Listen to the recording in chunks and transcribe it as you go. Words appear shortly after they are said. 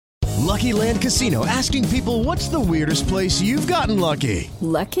Lucky Land Casino, asking people, what's the weirdest place you've gotten lucky?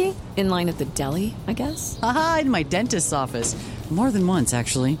 Lucky? In line at the deli, I guess? Aha, in my dentist's office. More than once,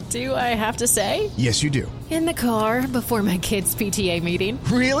 actually. Do I have to say? Yes, you do. In the car before my kids' PTA meeting.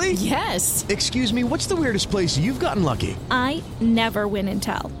 Really? Yes. Excuse me, what's the weirdest place you've gotten lucky? I never win and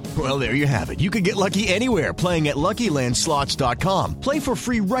tell. Well, there you have it. You can get lucky anywhere, playing at LuckyLandSlots.com. Play for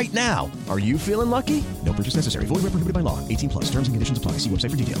free right now. Are you feeling lucky? No purchase necessary. Void where prohibited by law. 18+. Terms and conditions apply. See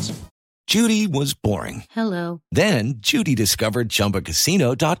website for details. Judy was boring. Hello. Then Judy discovered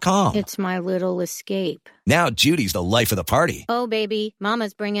ChumbaCasino.com. It's my little escape. Now Judy's the life of the party. Oh, baby,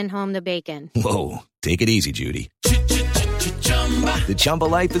 mama's bringing home the bacon. Whoa, take it easy, Judy. The Chumba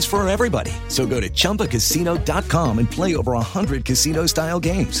life is for everybody. So go to ChumbaCasino.com and play over 100 casino-style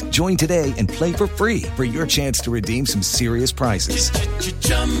games. Join today and play for free for your chance to redeem some serious prizes.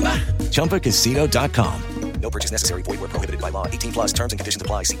 ChumbaCasino.com. No purchase necessary. Void where prohibited by law. 18+. Terms and conditions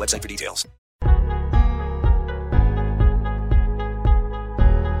apply. See website for details.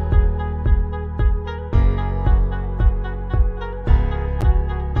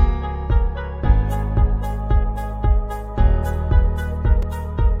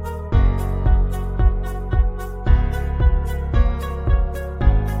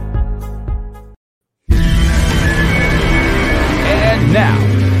 And now,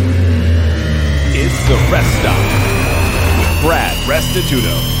 it's the Rest Stop with Brad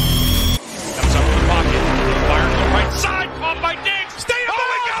Restituto. Comes up in the pocket, fires to the right side, caught by Diggs. Stay up! Oh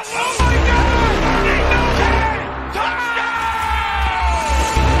my God! Oh my God! Touchdown!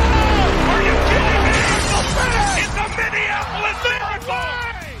 Are you kidding me? It's the Minneapolis Miracle!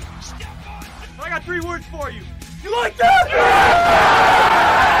 I got 3 words for you. You like that?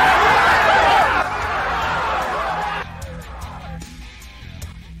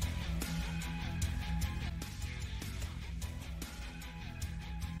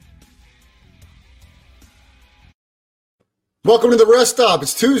 Welcome to the Rest Stop.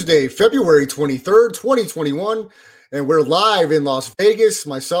 It's Tuesday, February 23rd, 2021, and we're live in Las Vegas.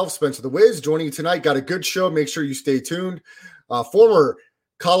 Myself, Spencer the Wiz, joining you tonight. Got a good show. Make sure you stay tuned. Former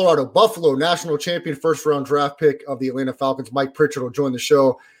Colorado Buffalo national champion, first-round draft pick of the Atlanta Falcons, Mike Pritchard, will join the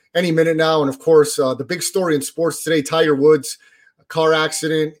show any minute now. And, of course, the big story in sports today, Tiger Woods, a car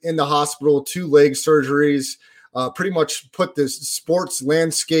accident, in the hospital, 2 leg surgeries, pretty much put this sports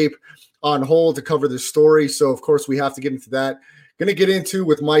landscape on hold to cover this story. So, of course, we have to get into that. Going to get into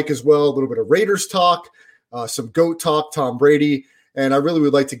with Mike as well, a little bit of Raiders talk, some GOAT talk, Tom Brady. And I really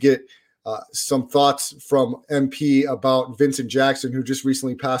would like to get some thoughts from MP about Vincent Jackson, who just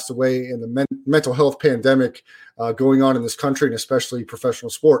recently passed away in the mental health pandemic going on in this country, and especially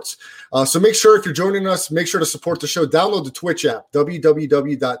professional sports. So make sure, if you're joining us, make sure to support the show. Download the Twitch app,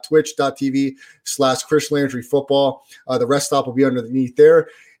 www.twitch.tv/Chris Landry Football. The Rest Stop will be underneath there.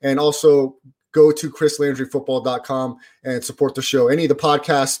 And also go to chrislandryfootball.com and support the show. Any of the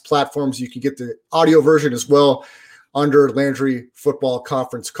podcast platforms, you can get the audio version as well under Landry Football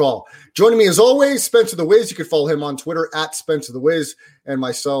Conference Call. Joining me as always, Spencer the Wiz. You can follow him on Twitter at Spencer the Wiz, and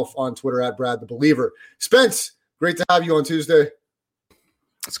myself on Twitter at Brad the Believer. Spence, great to have you on Tuesday.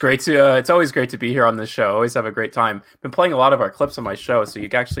 It's great to. It's always great to be here on this show. Always have a great time. Been playing a lot of our clips on my show, so you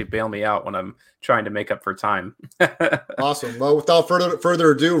can actually bail me out when I'm trying to make up for time. Awesome. Well, without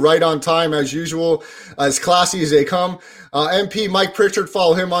further ado, right on time as usual, as classy as they come. MP Mike Pritchard,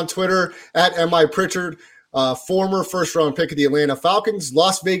 follow him on Twitter at MIPritchard. Former first-round pick of the Atlanta Falcons,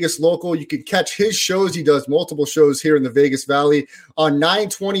 Las Vegas local. You can catch his shows. He does multiple shows here in the Vegas Valley on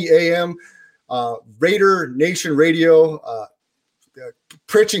 9:20 a.m. Raider Nation Radio.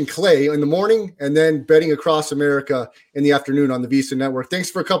 Pritch and Clay in the morning, and then Betting Across America in the afternoon on the Visa Network.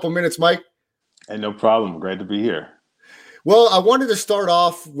 Thanks for a couple minutes, Mike. Hey, no problem. Great to be here. Well, I wanted to start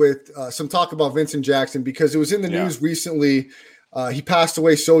off with some talk about Vincent Jackson because it was in the news recently. He passed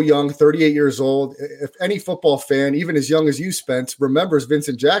away so young, 38 years old. If any football fan, even as young as you, Spence, remembers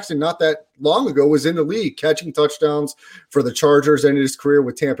Vincent Jackson, not that long ago was in the league, catching touchdowns for the Chargers, ended his career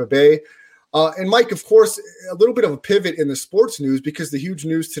with Tampa Bay. And Mike, of course, a little bit of a pivot in the sports news because the huge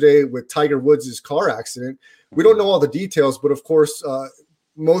news today with Tiger Woods' car accident. We don't know all the details, but of course,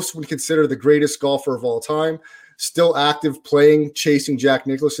 most would consider the greatest golfer of all time, still active, playing, chasing Jack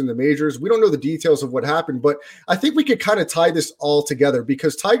Nicklaus in the majors. We don't know the details of what happened, but I think we could kind of tie this all together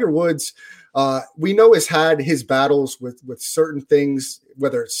because Tiger Woods, we know, has had his battles with certain things,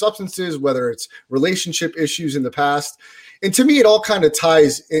 whether it's substances, whether it's relationship issues in the past. And to me, it all kind of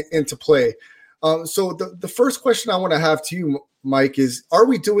ties into play. So the first question I want to have to you, Mike, is are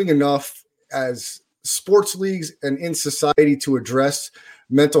we doing enough as sports leagues and in society to address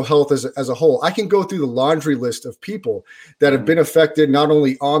mental health as a whole? I can go through the laundry list of people that have been affected not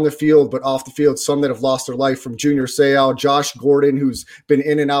only on the field but off the field, some that have lost their life, from Junior Seau, Josh Gordon, who's been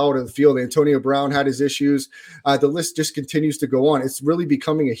in and out of the field. Antonio Brown had his issues. The list just continues to go on. It's really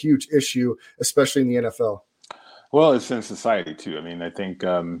becoming a huge issue, especially in the NFL. Well, it's in society too. I mean, I think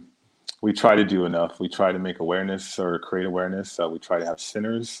we try to do enough. We try to make awareness or create awareness. We try to have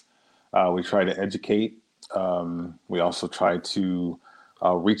centers. We try to educate. We also try to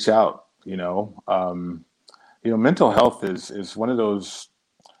reach out. Mental health is one of those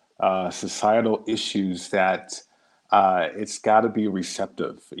societal issues that it's got to be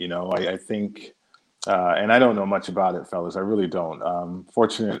receptive. I think, and I don't know much about it, fellas. I really don't.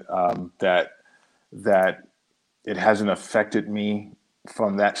 Fortunate that it hasn't affected me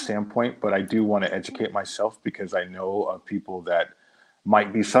from that standpoint, but I do want to educate myself because I know of people that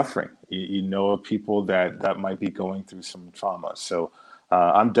might be suffering. You know of people that might be going through some trauma. So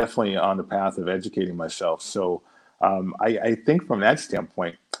I'm definitely on the path of educating myself. So I think from that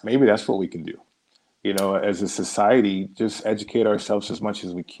standpoint, maybe that's what we can do. As a society, just educate ourselves as much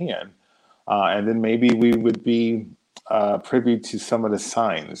as we can. And then maybe we would be privy to some of the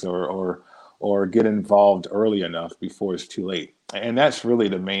signs or get involved early enough before it's too late. And that's really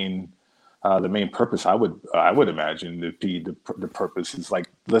the main purpose. I would imagine the purpose is like,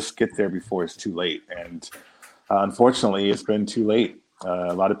 let's get there before it's too late. And unfortunately, it's been too late.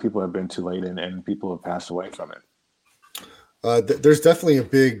 A lot of people have been too late, and people have passed away from it. There's definitely a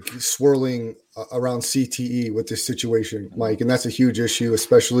big swirling around CTE with this situation, Mike, and that's a huge issue,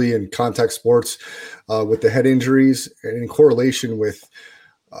 especially in contact sports with the head injuries and in correlation with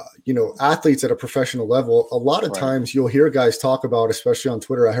athletes at a professional level. A lot of times you'll hear guys talk about, especially on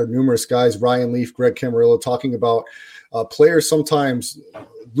Twitter, I heard numerous guys, Ryan Leaf, Greg Camarillo, talking about players sometimes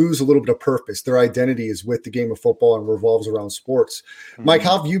lose a little bit of purpose. Their identity is with the game of football and revolves around sports. Mm-hmm. Mike,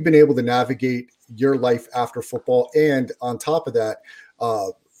 how have you been able to navigate your life after football? And on top of that,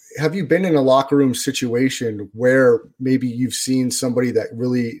 have you been in a locker room situation where maybe you've seen somebody that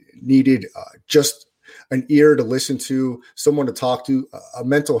really needed just an ear to listen to, someone to talk to, a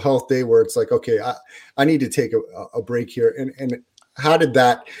mental health day where it's like, okay, I need to take a break here? And how did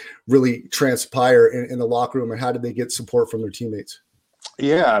that really transpire in the locker room, and how did they get support from their teammates?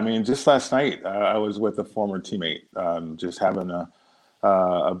 Yeah, I mean, just last night, I was with a former teammate, just having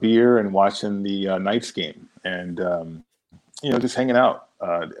a beer and watching the Knights game and, just hanging out.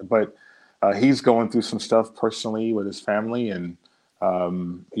 But he's going through some stuff personally with his family, and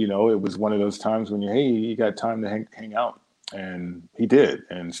it was one of those times when you got time to hang out, and he did.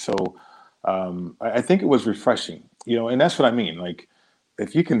 And so I think it was refreshing, and that's what I mean. Like,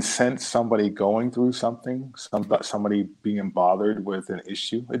 if you can sense somebody going through something, somebody being bothered with an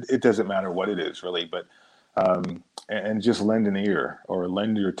issue, it doesn't matter what it is really, but and just lend an ear or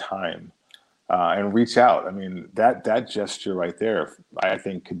lend your time and reach out. I mean, that gesture right there, I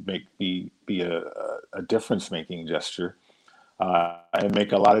think could be a difference-making gesture. And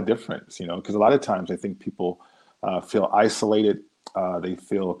make a lot of difference, because a lot of times I think people feel isolated, they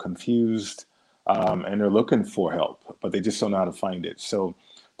feel confused, and they're looking for help, but they just don't know how to find it. So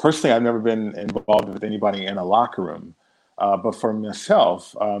personally, I've never been involved with anybody in a locker room, but for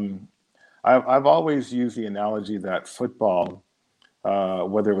myself, I've always used the analogy that football,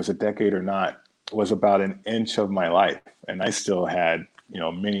 whether it was a decade or not, was about an inch of my life, and I still had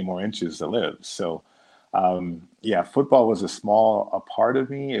many more inches to live. So football was a part of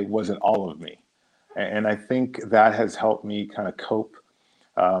me. It wasn't all of me. And I think that has helped me kind of cope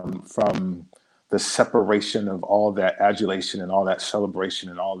from the separation of all that adulation and all that celebration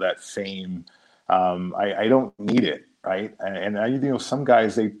and all that fame. I don't need it, right? And some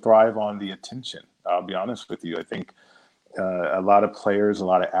guys, they thrive on the attention. I'll be honest with you. I think a lot of players, a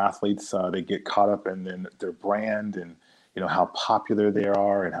lot of athletes, they get caught up in their brand and how popular they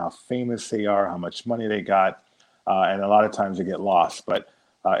are and how famous they are, how much money they got. And a lot of times they get lost. But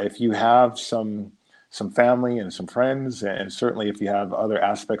if you have some family and some friends, and certainly if you have other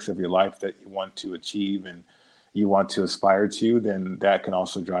aspects of your life that you want to achieve and you want to aspire to, then that can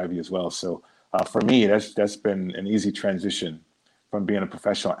also drive you as well. So for me, that's been an easy transition from being a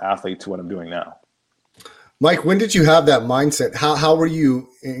professional athlete to what I'm doing now. Mike, when did you have that mindset? How were you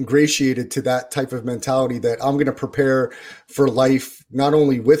ingratiated to that type of mentality that I'm going to prepare for life, not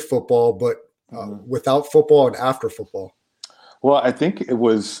only with football, but without football and after football? Well, I think it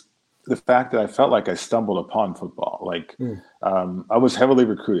was the fact that I felt like I stumbled upon football. Like I was heavily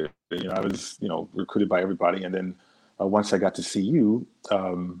recruited. I was, recruited by everybody. And then once I got to see you,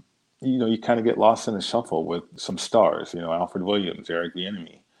 you kind of get lost in the shuffle with some stars, Alfred Williams, Eric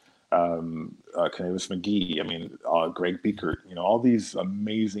Bieniemy, Cornelius McGee. I mean, Greg Biekert. All these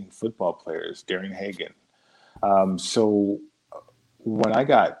amazing football players. Darian Hagan. So when I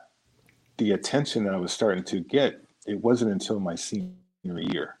got the attention that I was starting to get, it wasn't until my senior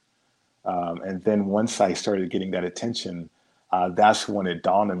year. And then once I started getting that attention, that's when it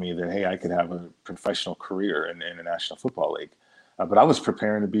dawned on me that, hey, I could have a professional career in the National Football League. But I was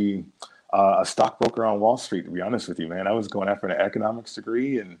preparing to be a stockbroker on Wall Street, to be honest with you, man. I was going after an economics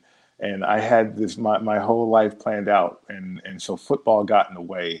degree, and I had this my whole life planned out. And so football got in the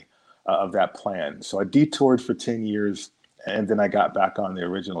way of that plan. So I detoured for 10 years, and then I got back on the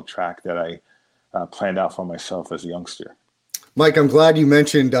original track that I planned out for myself as a youngster. Mike, I'm glad you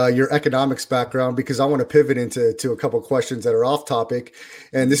mentioned your economics background, because I want to pivot into a couple of questions that are off topic.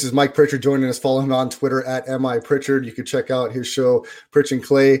 And this is Mike Pritchard joining us. Follow him on Twitter at @MIPritchard. You can check out his show, Pritch and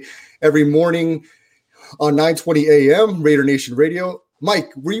Clay, every morning on 9:20 a.m. Raider Nation Radio.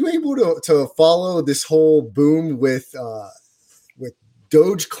 Mike, were you able to follow this whole boom with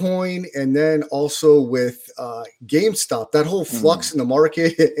Dogecoin, and then also with GameStop, that whole flux in the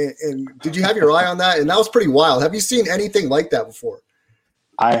market? And did you have your eye on that? And that was pretty wild. Have you seen anything like that before?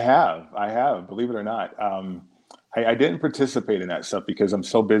 I have, believe it or not. I didn't participate in that stuff because I'm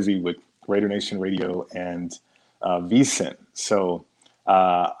so busy with Raider Nation Radio and VSiN. So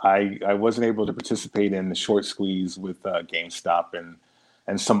I wasn't able to participate in the short squeeze with GameStop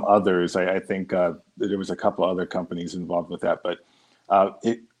and some others. I think there was a couple other companies involved with that, but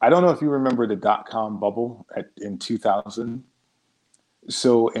I don't know if you remember the .com bubble in 2000.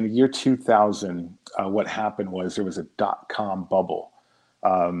 So in the year 2000, what happened was there was a .com bubble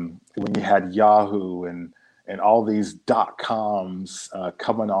when you had Yahoo and all these .coms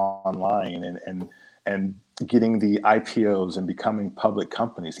coming online and getting the IPOs and becoming public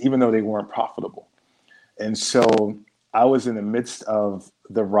companies, even though they weren't profitable. And so I was in the midst of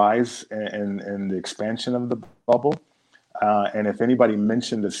the rise and the expansion of the bubble. And if anybody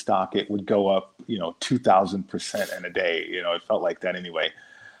mentioned the stock, it would go up, 2,000% in a day. It felt like that anyway.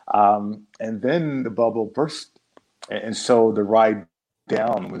 And then the bubble burst. And so the ride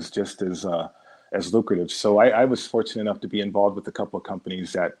down was just as lucrative. So I was fortunate enough to be involved with a couple of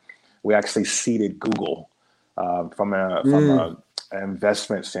companies that we actually seeded Google from an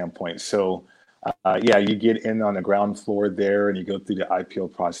investment standpoint. So, you get in on the ground floor there and you go through the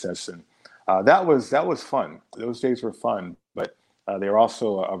IPO process. And that was fun. Those days were fun, but they were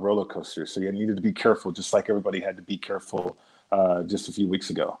also a roller coaster. So you needed to be careful, just like everybody had to be careful just a few weeks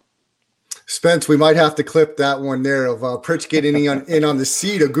ago. Spence, we might have to clip that one there of Pritch getting in on the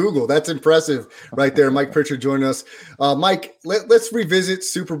seat of Google. That's impressive right there. Mike Pritchard joining us. Mike, let's revisit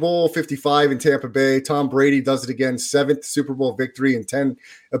Super Bowl 55 in Tampa Bay. Tom Brady does it again, 7th Super Bowl victory in 10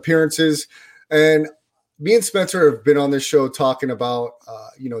 appearances. And me and Spencer have been on this show talking about,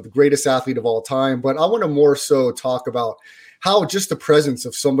 the greatest athlete of all time, but I want to more so talk about how just the presence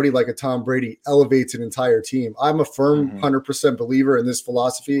of somebody like a Tom Brady elevates an entire team. I'm a firm 100% believer in this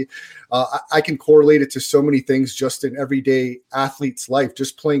philosophy. I can correlate it to so many things just in everyday athlete's life,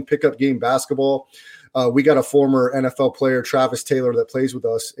 just playing pickup game basketball. We got a former NFL player, Travis Taylor, that plays with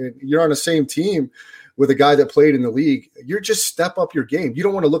us. And you're on the same team with a guy that played in the league. You're just step up your game. You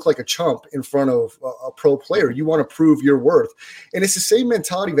don't want to look like a chump in front of a pro player. You want to prove your worth. And it's the same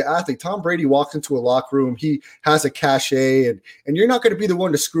mentality of an athlete. Tom Brady walks into a locker room. He has a cachet, and you're not going to be the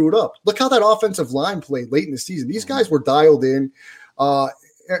one to screw it up. Look how that offensive line played late in the season. These guys were dialed in.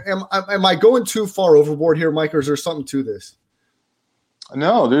 Am I going too far overboard here, Mike, or is there something to this?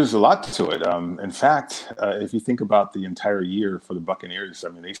 No, there's a lot to it. In fact, if you think about the entire year for the Buccaneers,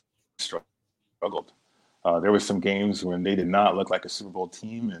 they struggled. There were some games when they did not look like a Super Bowl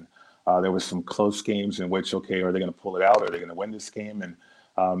team, and there was some close games in which, okay, are they going to pull it out? Are they going to win this game? And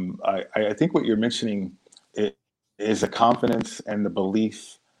I think what you're mentioning is the confidence and the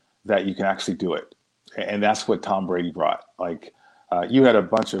belief that you can actually do it. And that's what Tom Brady brought. You had a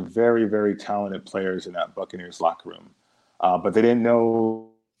bunch of very, very talented players in that Buccaneers locker room, but they didn't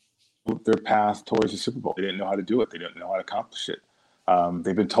know their path towards the Super Bowl. They didn't know how to do it. They didn't know how to accomplish it.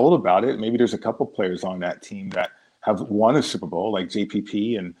 They've been told about it. Maybe there's a couple players on that team that have won a Super Bowl, like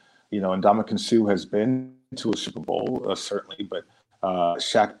JPP, and Ndamukong Suh has been to a Super Bowl, certainly. But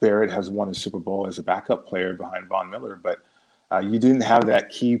Shaq Barrett has won a Super Bowl as a backup player behind Von Miller. But you didn't have that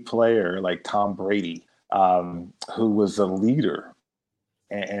key player like Tom Brady, who was a leader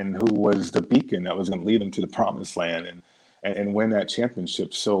and who was the beacon that was going to lead them to the promised land and win that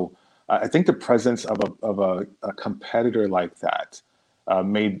championship. So I think the presence of a competitor like that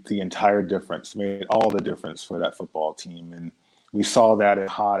made the entire difference, made all the difference for that football team. And we saw that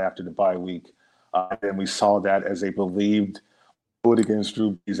hot after the bye week. And we saw that as they believed against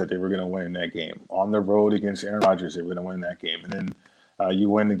Drew Brees that they were going to win in that game. On the road against Aaron Rodgers, they were going to win that game. And then you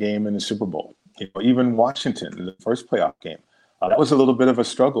win the game in the Super Bowl. Even Washington, in the first playoff game, that was a little bit of a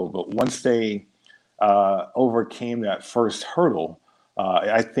struggle. But once they overcame that first hurdle,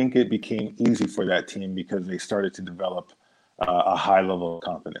 I think it became easy for that team because they started to develop a high level of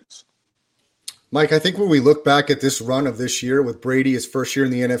confidence. Mike, I think when we look back at this run of this year with Brady, his first year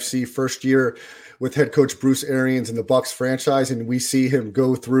in the NFC, first year with head coach Bruce Arians and the Bucs franchise, and we see him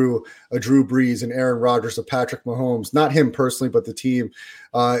go through a Drew Brees and Aaron Rodgers, a Patrick Mahomes, not him personally, but the team,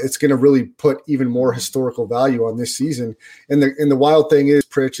 it's going to really put even more historical value on this season. And the wild thing is,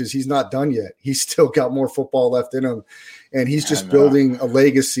 Pritch, is he's not done yet. He's still got more football left in him, and he's just building a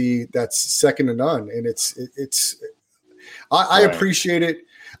legacy that's second to none. And I appreciate it.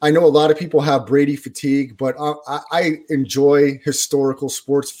 I know a lot of people have Brady fatigue, but I enjoy historical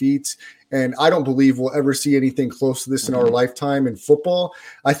sports feats, and I don't believe we'll ever see anything close to this in our lifetime in football.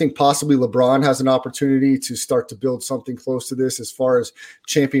 I think possibly LeBron has an opportunity to start to build something close to this as far as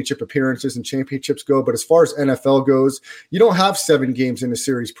championship appearances and championships go. But as far as NFL goes, you don't have 7 games in a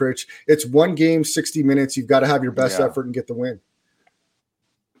series, Pritch. It's 1 game, 60 minutes. You've got to have your best effort and get the win.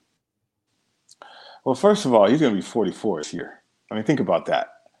 Well, first of all, he's going to be 44 this year. I mean, think about that.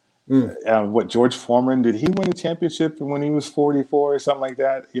 What George Foreman, did he win a championship when he was 44 or something like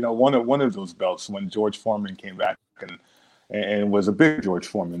that? One of those belts when George Foreman came back and was a big George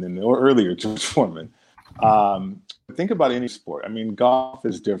Foreman than the earlier George Foreman. Think about any sport. I mean, golf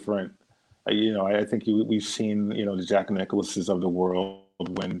is different. I think we've seen the Jack Nicklauses of the world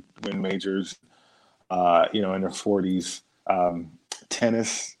win majors. In their 40s.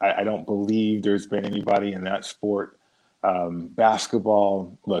 Tennis, I don't believe there's been anybody in that sport.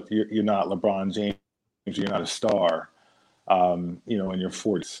 Basketball, look, you're not LeBron James, you're not a star, in your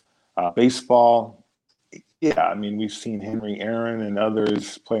 40s. Baseball, I mean, we've seen Henry Aaron and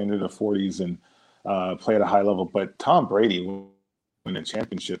others play into their 40s and play at a high level, but Tom Brady winning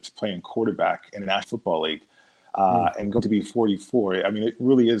championships, playing quarterback in the National Football League, and going to be 44. I mean, it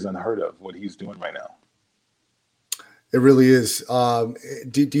really is unheard of what he's doing right now. It really is.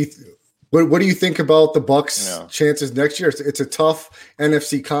 What do you think about the Bucs' chances next year? It's a tough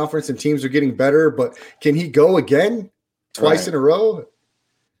NFC conference and teams are getting better, but can he go again twice in a row?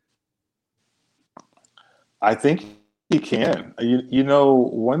 I think he can.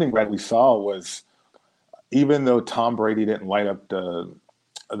 One thing that we saw was even though Tom Brady didn't light up the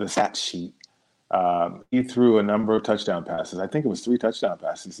stat sheet, he threw a number of touchdown passes. I think it was 3 touchdown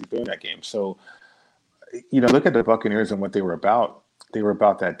passes he threw in that game. So, look at the Buccaneers and what they were about. They were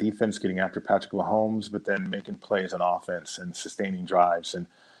about that defense getting after Patrick Mahomes, but then making plays on offense and sustaining drives and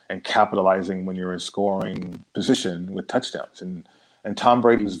capitalizing when you're in scoring position with touchdowns. And Tom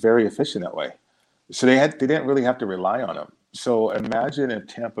Brady was very efficient that way. So they didn't really have to rely on him. So imagine if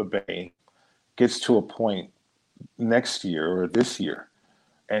Tampa Bay gets to a point next year or this year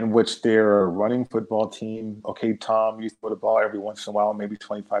in which they're a running football team. Okay, Tom, you throw the ball every once in a while, maybe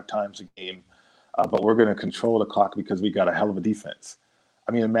 25 times a game. But we're going to control the clock because we got a hell of a defense.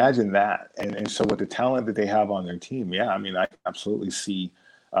 I mean, imagine that. And so with the talent that they have on their team, I absolutely see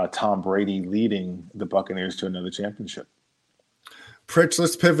Tom Brady leading the Buccaneers to another championship. Pritch,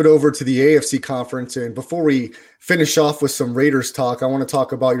 let's pivot over to the AFC conference. And before we finish off with some Raiders talk, I want to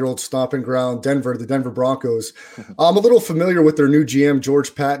talk about your old stomping ground, Denver, the Denver Broncos. I'm a little familiar with their new GM,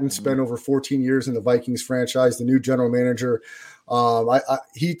 George Patton, spent over 14 years in the Vikings franchise, the new general manager.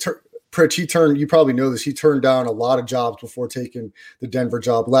 Pritch, you probably know this, he turned down a lot of jobs before taking the Denver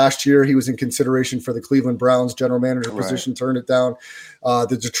job. Last year, he was in consideration for the Cleveland Browns general manager position, turned it down.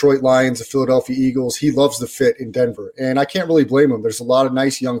 The Detroit Lions, the Philadelphia Eagles, he loves the fit in Denver. And I can't really blame him. There's a lot of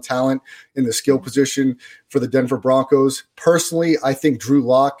nice young talent in the skill position for the Denver Broncos. Personally, I think Drew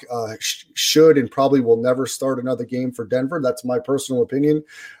Lock should and probably will never start another game for Denver. That's my personal opinion.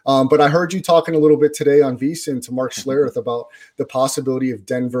 But I heard you talking a little bit today on VSiN to Mark Schlereth about the possibility of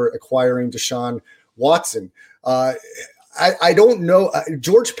Denver acquiring Deshaun Watson. I don't know.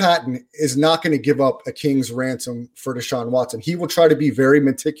 George Patton is not going to give up a king's ransom for Deshaun Watson. He will try to be very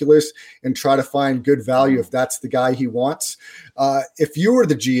meticulous and try to find good value if that's the guy he wants. If you were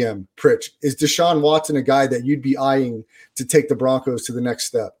the GM, Pritch, is Deshaun Watson a guy that you'd be eyeing to take the Broncos to the next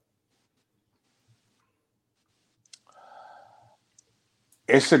step?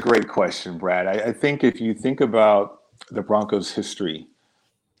 It's a great question, Brad. I think if you think about the Broncos' history,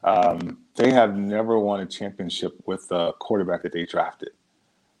 they have never won a championship with a quarterback that they drafted.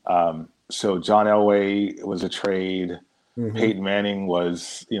 So John Elway was a trade. Mm-hmm. Peyton Manning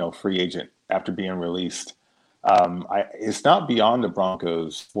was, free agent after being released. It's not beyond the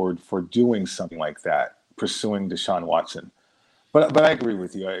Broncos for doing something like that, pursuing Deshaun Watson. But I agree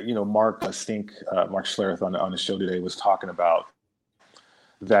with you. Mark Schlereth on the show today was talking about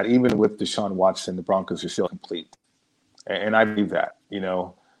that even with Deshaun Watson, the Broncos are still complete. And I believe that,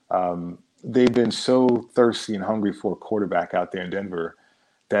 they've been so thirsty and hungry for a quarterback out there in Denver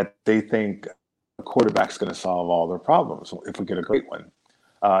that they think a quarterback's going to solve all their problems if we get a great one.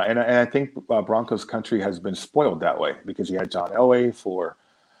 And I think Broncos country has been spoiled that way because you had John Elway for,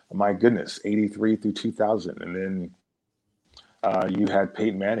 my goodness, 83 through 2000. And then you had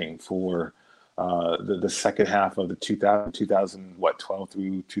Peyton Manning for the second half of the 2012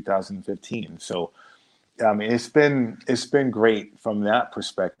 through 2015. So, I mean, it's been great from that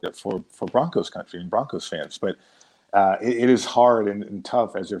perspective for Broncos country and Broncos fans. But it is hard and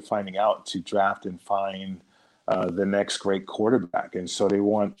tough as they're finding out to draft and find the next great quarterback. And so they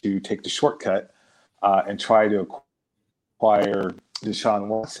want to take the shortcut and try to acquire Deshaun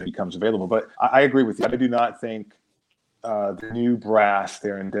Watson becomes available. But I agree with you. I do not think the new brass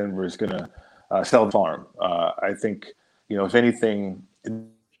there in Denver is going to sell the farm. I think, if anything,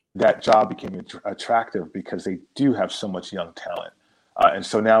 that job became attractive because they do have so much young talent. And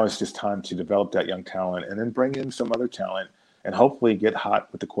so now it's just time to develop that young talent and then bring in some other talent and hopefully get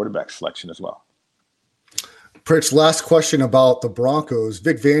hot with the quarterback selection as well. Pritch, last question about the Broncos.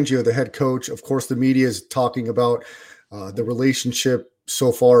 Vic Fangio, the head coach, of course, the media is talking about the relationship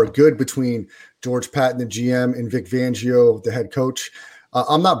so far good between George Patton, the GM, and Vic Fangio, the head coach.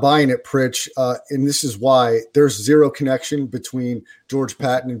 I'm not buying it, Pritch, and this is why. There's zero connection between George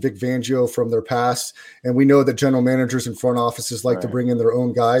Patton and Vic Fangio from their past, and we know that general managers and front offices like to bring in their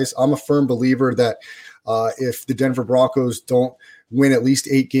own guys. I'm a firm believer that if the Denver Broncos don't win at least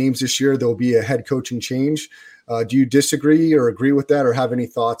 8 games this year, there'll be a head coaching change. Do you disagree or agree with that, or have any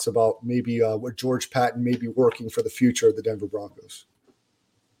thoughts about maybe what George Patton may be working for the future of the Denver Broncos?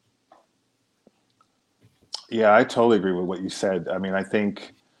 Yeah, I totally agree with what you said. I mean, I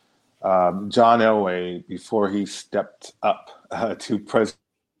think John Elway, before he stepped up to president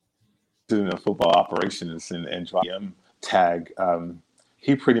of football operations and GM tag,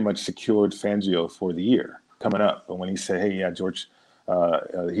 he pretty much secured Fangio for the year coming up. And when he said, hey, yeah, George,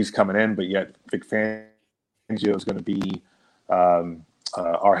 he's coming in, but yet Vic Fangio is going to be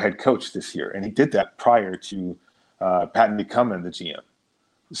our head coach this year. And he did that prior to Patton becoming the GM.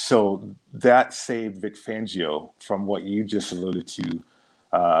 So that saved Vic Fangio from what you just alluded to,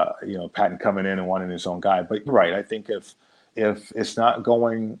 Patton coming in and wanting his own guy. But you're right. I think if it's not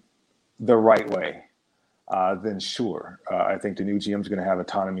going the right way, then sure. I think the new GM is going to have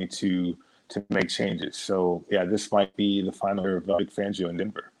autonomy to make changes. So, yeah, this might be the final year of Vic Fangio in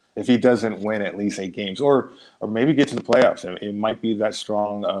Denver. If he doesn't win at least 8 games or maybe get to the playoffs, it might be that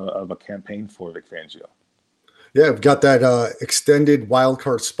strong of a campaign for Vic Fangio. Yeah, we've got that extended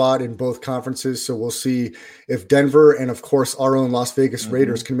wildcard spot in both conferences, so we'll see if Denver and, of course, our own Las Vegas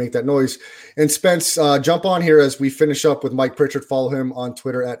Raiders can make that noise. And Spence, jump on here as we finish up with Mike Pritchard. Follow him on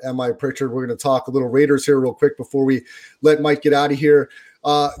Twitter at @MIPritchard. We're going to talk a little Raiders here real quick before we let Mike get out of here.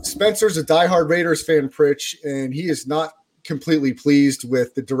 Spencer's a diehard Raiders fan, Pritch, and he is not completely pleased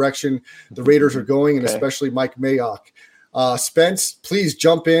with the direction the Raiders are going, and especially Mike Mayock. Spence, please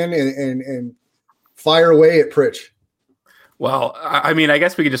jump in and fire away at Pritch. Well, I mean, I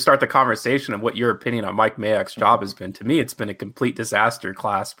guess we could just start the conversation of what your opinion on Mike Mayock's job has been. To me, it's been a complete disaster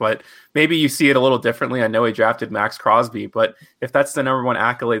class, but maybe you see it a little differently. I know he drafted Max Crosby, but if that's the number one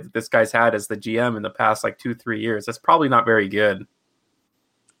accolade that this guy's had as the GM in the past 2-3 years, that's probably not very good.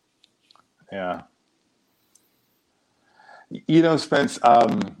 Yeah. Spence,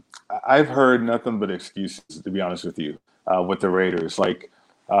 I've heard nothing but excuses, to be honest with you, with the Raiders.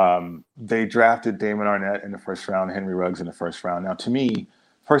 They drafted Damon Arnett in the first round, Henry Ruggs in the first round. Now, to me,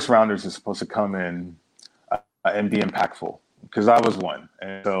 first rounders are supposed to come in and be impactful, because I was one.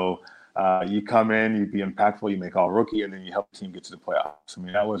 And so you come in, you be impactful, you make all rookie, and then you help the team get to the playoffs. I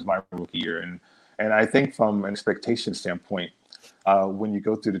mean, that was my rookie year. And I think from an expectation standpoint, when you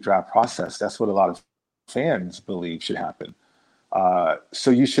go through the draft process, that's what a lot of fans believe should happen.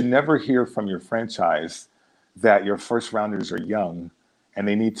 So you should never hear from your franchise that your first rounders are young and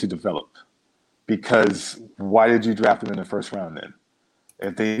they need to develop, because why did you draft them in the first round then?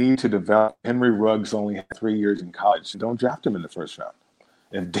 If they need to develop, Henry Ruggs only had 3 years in college, so don't draft him in the first round.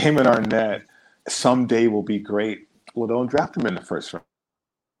 If Damon Arnett someday will be great, well, don't draft him in the first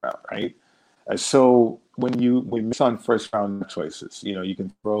round, right? So when you miss on first round choices, you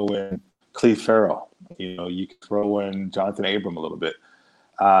can throw in Cleve Farrell, you can throw in Jonathan Abram a little bit,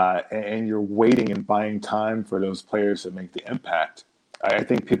 and you're waiting and buying time for those players to make the impact. I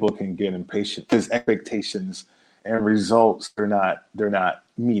think people can get impatient because expectations and results, they're not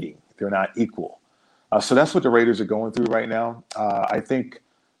meeting. They're not equal. So that's what the Raiders are going through right now. I think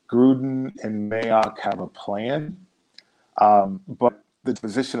Gruden and Mayock have a plan. But the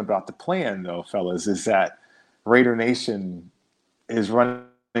position about the plan, though, fellas, is that Raider Nation is running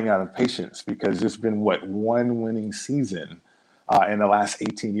out of patience because there's been, one winning season in the last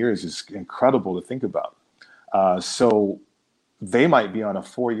 18 years. Is incredible to think about. So they might be on a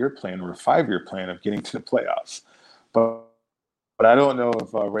 4-year plan or a 5-year plan of getting to the playoffs. But I don't know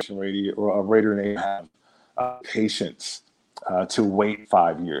if Raider Nation have patience to wait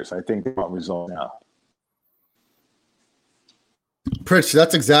 5 years. I think they want results now. Pritch,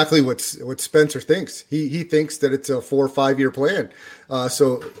 that's exactly what Spencer thinks. He thinks that it's a 4 or 5 year plan.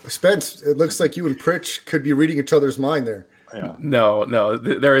 So Spence, it looks like you and Pritch could be reading each other's mind there. Yeah. No,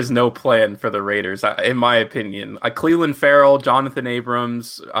 there is no plan for the Raiders, in my opinion. Cleveland Farrell, Jonathan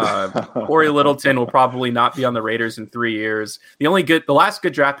Abrams, Corey Littleton will probably not be on the Raiders in 3 years. The last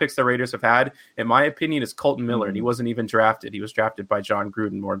good draft picks the Raiders have had, in my opinion, is Colton Miller, and he wasn't even drafted. He was drafted by John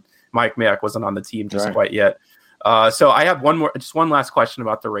Gruden, or Mike Mayock wasn't on the team just quite yet. So I have one last question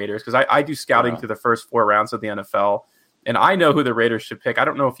about the Raiders, because I do scouting through the first 4 rounds of the NFL, and I know who the Raiders should pick. I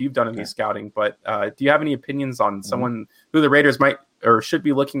don't know if you've done any scouting, but do you have any opinions on someone who the Raiders might or should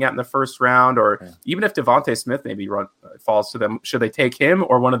be looking at in the first round, or even if Devontae Smith maybe falls to them, should they take him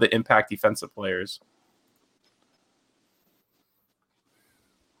or one of the impact defensive players?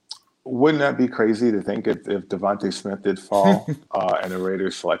 Wouldn't that be crazy to think if Devontae Smith did fall and the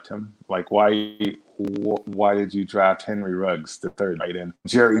Raiders select him? Like, why did you draft Henry Ruggs the third, right? And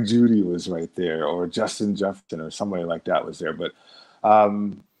Jerry Jeudy was right there, or Justin Jefferson, or somebody like that was there. But,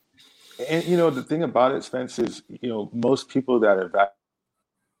 and the thing about it, Spence, is, most people that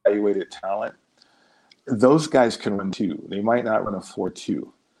evaluated talent, those guys can run too. They might not run a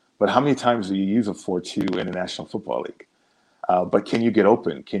 4.2, but how many times do you use a 4.2 in the National Football League? But can you get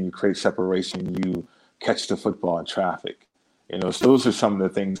open? Can you create separation? You catch the football in traffic? So those are some of the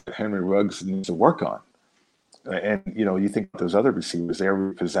things that Henry Ruggs needs to work on. And, you think those other receivers, they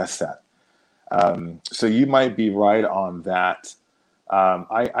already possess that. So you might be right on that.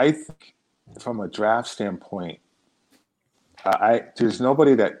 I think from a draft standpoint, there's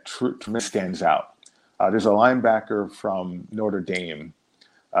nobody that stands out. There's a linebacker from Notre Dame.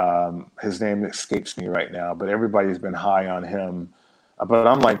 His name escapes me right now, but everybody's been high on him. But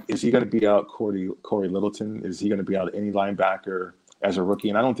I'm like, is he going to beat out Corey Littleton? Is he going to beat out any linebacker as a rookie?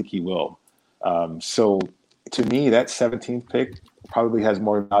 And I don't think he will. So to me, that 17th pick probably has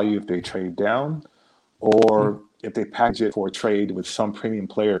more value if they trade down, or if they package it for a trade with some premium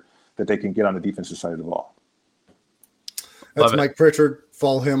player that they can get on the defensive side of the ball. That's Mike Pritchard.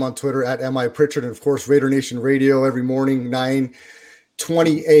 Follow him on Twitter at MI Pritchard. And of course, Raider Nation Radio every morning,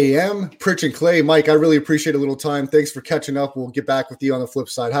 9:20 a.m. Pritch and Clay. Mike, I really appreciate a little time. Thanks for catching up. We'll get back with you on the flip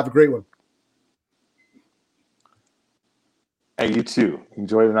side. Have a great one. Hey, you too.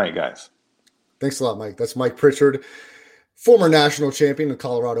 Enjoy the night, guys. Thanks a lot, Mike. That's Mike Pritchard, former national champion of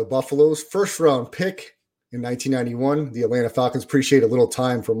Colorado Buffaloes, first round pick in 1991. The Atlanta Falcons. Appreciate a little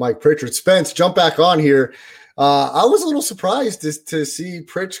time from Mike Pritchard. Spence, jump back on here. I was a little surprised to see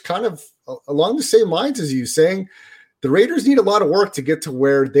Pritch kind of along the same lines as you, saying the Raiders need a lot of work to get to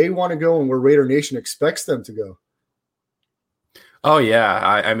where they want to go and where Raider Nation expects them to go. Oh,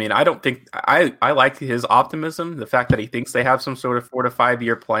 yeah. I mean, I don't think I like his optimism, the fact that he thinks they have some sort of 4 to 5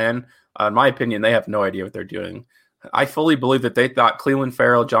 year plan. In my opinion, they have no idea what they're doing. I fully believe that they thought Cleveland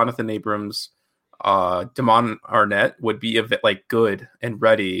Farrell, Jonathan Abrams, Damon Arnett would be good and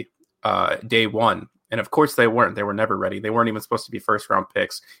ready day one. And of course they weren't. They were never ready. They weren't even supposed to be first round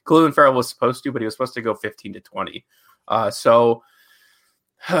picks. Cleveland Farrell was supposed to, but he was supposed to go 15 to 20. So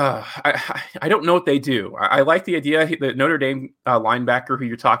I don't know what they do. I like the idea. The Notre Dame linebacker who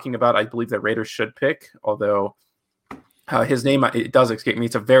you're talking about, I believe that Raiders should pick, although his name, it does escape me.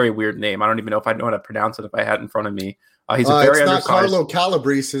 It's a very weird name. I don't even know if I know how to pronounce it if I had it in front of me. He's a very it's not undersized. Carlo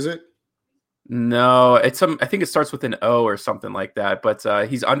Calabrese, is it? No, I think it starts with an O or something like that. But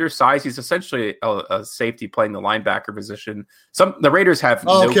he's undersized. He's essentially a safety playing the linebacker position. The Raiders have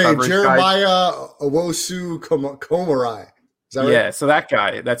no coverage. Jeremiah Owusu Komari. Is that right? Yeah, so that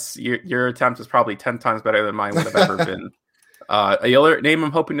guy. That's your attempt is probably 10 times better than mine would have ever been. The other name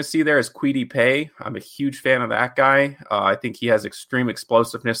I'm hoping to see there is Kwity Paye. I'm a huge fan of that guy. I think he has extreme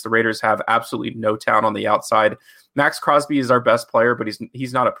explosiveness. The Raiders have absolutely no talent on the outside. Max Crosby is our best player, but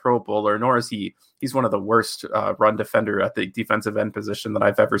he's not a Pro Bowler, nor is he. He's one of the worst run defender at the defensive end position that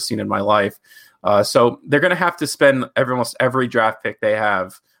I've ever seen in my life. So they're going to have to spend almost every draft pick they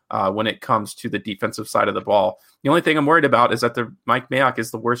have when it comes to the defensive side of the ball. The only thing I'm worried about is that Mike Mayock is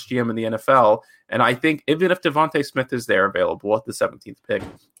the worst GM in the NFL, and I think even if Devontae Smith is there available at the 17th pick,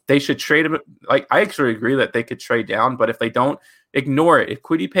 they should trade him. Like, I actually agree that they could trade down, but if they don't, ignore it. If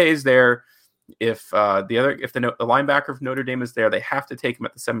Kwity Paye is there, if the linebacker of Notre Dame is there, they have to take him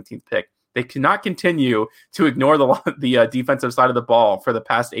at the 17th pick. They cannot continue to ignore the defensive side of the ball for the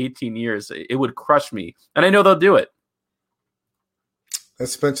past 18 years. It would crush me, and I know they'll do it.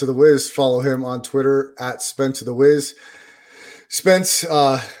 That's Spencer the Wiz. Follow him on Twitter at Spencer the Wiz. Spence,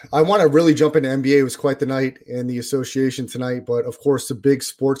 I want to really jump into NBA. It was quite the night in the association tonight, but of course, the big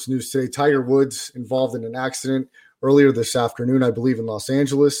sports news today: Tiger Woods involved in an accident earlier this afternoon, I believe, in Los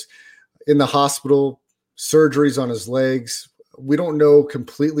Angeles, in the hospital, surgeries on his legs. We don't know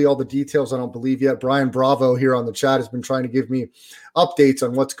completely all the details, I don't believe yet. Brian Bravo here on the chat has been trying to give me updates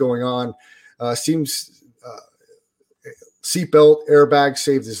on what's going on. Seems seatbelt airbag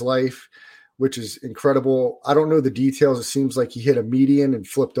saved his life, which is incredible. I don't know the details. It seems like he hit a median and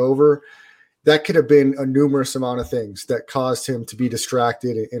flipped over. That could have been a numerous amount of things that caused him to be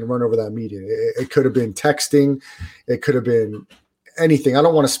distracted and run over that median. It could have been texting. It could have been anything. I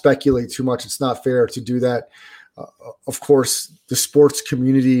don't want to speculate too much. It's not fair to do that. Of course, the sports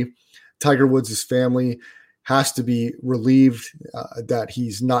community, Tiger Woods' family, has to be relieved that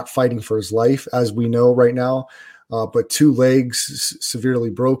he's not fighting for his life, as we know right now. But 2 legs severely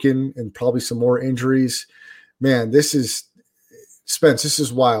broken and probably some more injuries. Man, this is Spence. This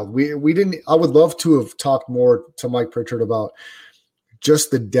is wild. We didn't. I would love to have talked more to Mike Pritchard about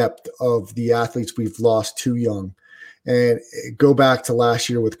just the depth of the athletes we've lost too young, and go back to last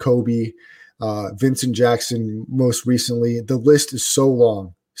year with Kobe, Vincent Jackson. Most recently, the list is so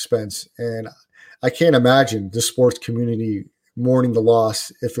long, Spence, and I can't imagine the sports community mourning the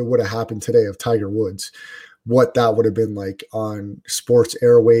loss if it would have happened today of Tiger Woods. What that would have been like on sports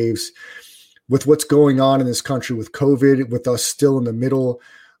airwaves, with what's going on in this country with COVID, with us still in the middle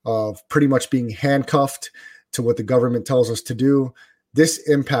of pretty much being handcuffed to what the government tells us to do. This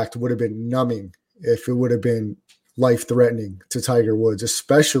impact would have been numbing if it would have been life-threatening to Tiger Woods,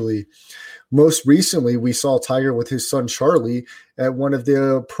 especially most recently we saw Tiger with his son Charlie at one of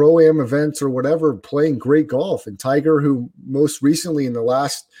the Pro-Am events or whatever, playing great golf. And Tiger, who most recently in the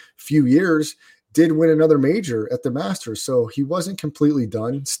last few years did win another major at the Masters. So he wasn't completely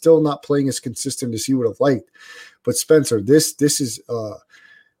done, still not playing as consistent as he would have liked. But Spencer, this is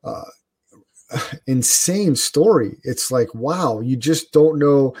insane story. It's like, wow, you just don't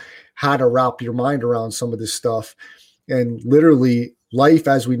know how to wrap your mind around some of this stuff. And literally life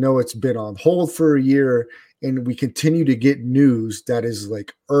as we know it's been on hold for a year, and we continue to get news that is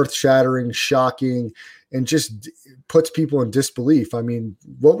like earth-shattering, shocking, and just puts people in disbelief. I mean,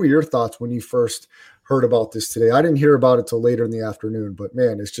 what were your thoughts when you first heard about this today? I didn't hear about it till later in the afternoon, but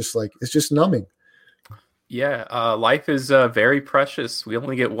man, it's just numbing. Yeah, life is very precious. We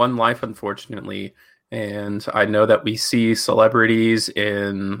only get one life, unfortunately. And I know that we see celebrities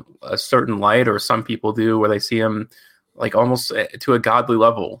in a certain light, or some people do, where they see them like almost to a godly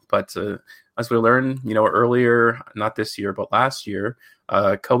level. But as we learned, earlier, not this year, but last year,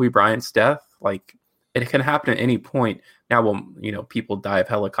 Kobe Bryant's death, like, it can happen at any point. Now, will people die of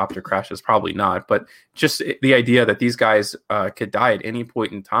helicopter crashes? Probably not. But just the idea that these guys could die at any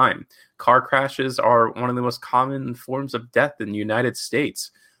point in time. Car crashes are one of the most common forms of death in the United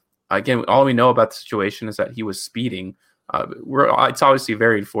States. Again, all we know about the situation is that he was speeding. It's obviously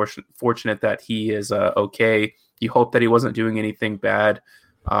very fortunate that he is okay. You hope that he wasn't doing anything bad.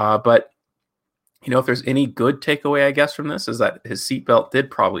 But if there's any good takeaway, I guess, from this, is that his seatbelt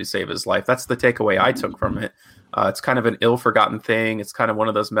did probably save his life. That's the takeaway I took from it. It's kind of an ill-forgotten thing. It's kind of one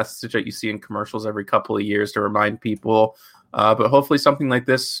of those messages that you see in commercials every couple of years to remind people. But hopefully something like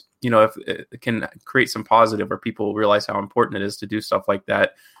this, if it can create some positive, where people realize how important it is to do stuff like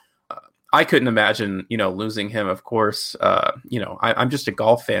that. I couldn't imagine, losing him, of course. I'm just a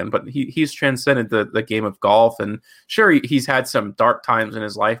golf fan, but he's transcended the game of golf. And sure, he's had some dark times in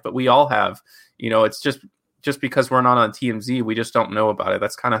his life, but we all have. It's just because we're not on TMZ, we just don't know about it.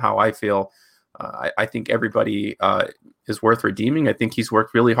 That's kind of how I feel. I think everybody is worth redeeming. I think he's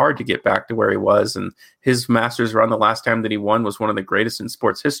worked really hard to get back to where he was. And his Masters run the last time that he won was one of the greatest in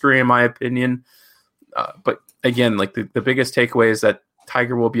sports history, in my opinion. But again, like the biggest takeaway is that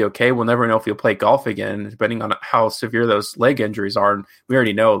Tiger will be okay. We'll never know if he'll play golf again, depending on how severe those leg injuries are. And we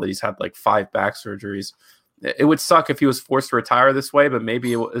already know that he's had like 5 back surgeries. It would suck if he was forced to retire this way, but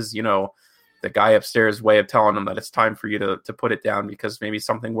maybe it was, the guy upstairs' way of telling him that it's time for you to put it down, because maybe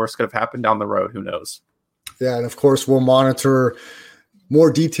something worse could have happened down the road. Who knows? Yeah, and of course, we'll monitor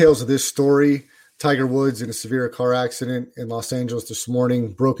more details of this story. Tiger Woods in a severe car accident in Los Angeles this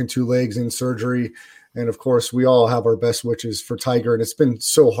morning, broken 2 legs in surgery. And of course, we all have our best wishes for Tiger. And it's been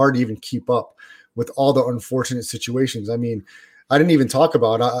so hard to even keep up with all the unfortunate situations. I mean, I didn't even talk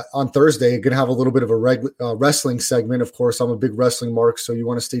about on Thursday. Going to have a little bit of a wrestling segment. Of course, I'm a big wrestling mark, so you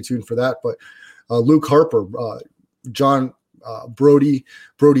want to stay tuned for that. But Luke Harper, John Brody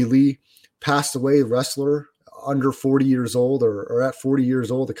Lee passed away, wrestler, under 40 years old or at 40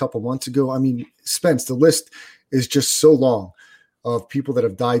 years old a couple months ago. I mean, Spence, the list is just so long of people that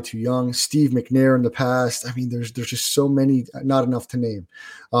have died too young. Steve McNair in the past. I mean, there's just so many, not enough to name.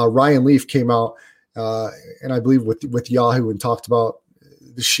 Ryan Leaf came out, and I believe with Yahoo, and talked about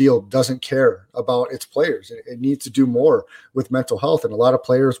the Shield doesn't care about its players. It needs to do more with mental health. And a lot of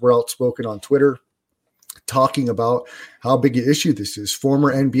players were outspoken on Twitter talking about how big an issue this is.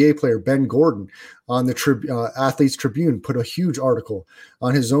 Former NBA player Ben Gordon on the Athletes Tribune put a huge article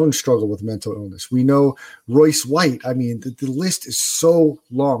on his own struggle with mental illness. We know Royce White. I mean, the list is so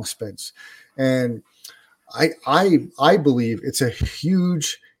long, Spence. And I believe it's a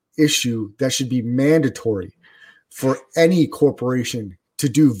huge issue that should be mandatory for any corporation to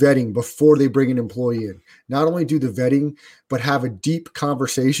do vetting before they bring an employee in. Not only do the vetting, but have a deep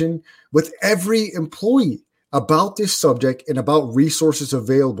conversation with every employee about this subject and about resources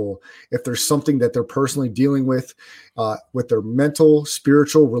available if there's something that they're personally dealing with their mental,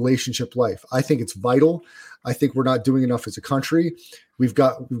 spiritual, relationship life. I think it's vital. I think we're not doing enough as a country. We've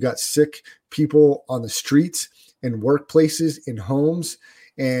got sick people on the streets, in workplaces, in homes,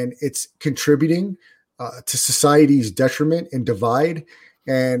 and it's contributing to society's detriment and divide.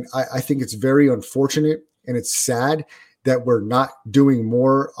 And I think it's very unfortunate, and it's sad that we're not doing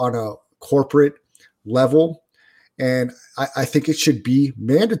more on a corporate level. And I think it should be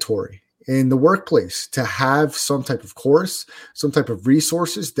mandatory in the workplace to have some type of course, some type of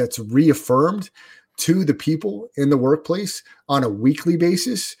resources that's reaffirmed to the people in the workplace on a weekly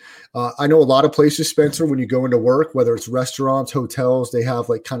basis. I know a lot of places, Spencer, when you go into work, whether it's restaurants, hotels, they have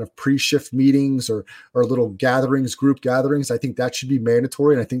like kind of pre-shift meetings or little gatherings, group gatherings. I think that should be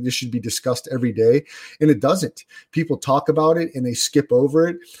mandatory. And I think this should be discussed every day. And it doesn't. People talk about it and they skip over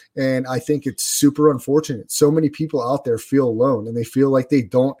it. And I think it's super unfortunate. So many people out there feel alone, and they feel like they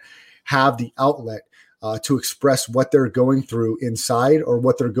don't have the outlet to express what they're going through inside or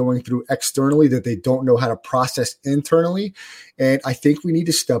what they're going through externally that they don't know how to process internally. And I think we need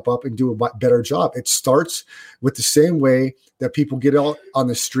to step up and do a better job. It starts with the same way that people get out on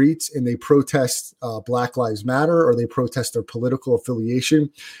the streets and they protest Black Lives Matter, or they protest their political affiliation.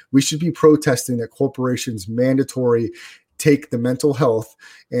 We should be protesting that corporations mandatory take the mental health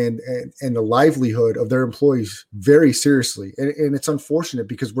and the livelihood of their employees very seriously. And it's unfortunate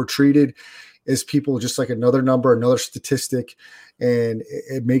because we're treated as people just like another number, another statistic, and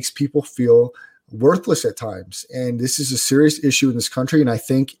it makes people feel worthless at times. And this is a serious issue in this country. And I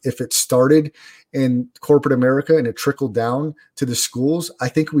think if it started in corporate America and it trickled down to the schools, I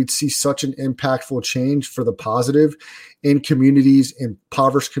think we'd see such an impactful change for the positive in communities, in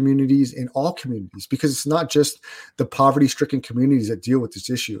impoverished communities, in all communities, because it's not just the poverty-stricken communities that deal with this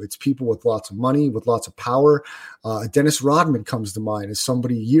issue. It's people with lots of money, with lots of power. Dennis Rodman comes to mind as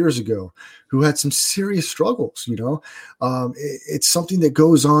somebody years ago who had some serious struggles. It's something that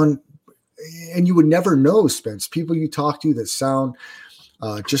goes on, and you would never know, Spence. People you talk to that sound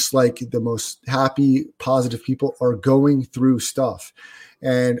just like the most happy, positive people are going through stuff.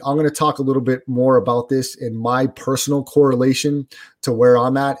 And I'm going to talk a little bit more about this in my personal correlation to where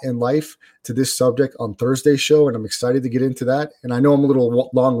I'm at in life to this subject on Thursday's show. And I'm excited to get into that. And I know I'm a little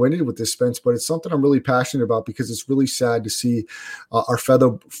long-winded with this, Spence, but it's something I'm really passionate about because it's really sad to see our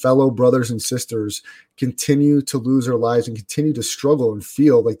fellow brothers and sisters continue to lose their lives and continue to struggle and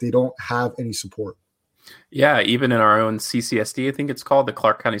feel like they don't have any support. Yeah, even in our own CCSD, I think it's called, the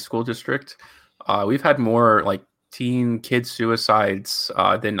Clark County School District, we've had more like teen kid suicides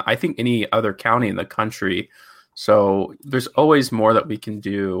than I think any other county in the country. So there's always more that we can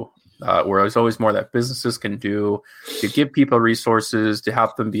do, where there's always more that businesses can do to give people resources, to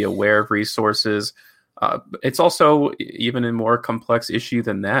help them be aware of resources. It's also even a more complex issue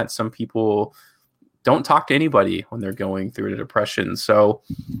than that. Some people don't talk to anybody when they're going through a depression. So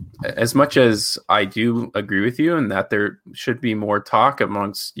as much as I do agree with you and that there should be more talk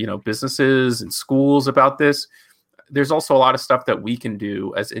amongst, businesses and schools about this, there's also a lot of stuff that we can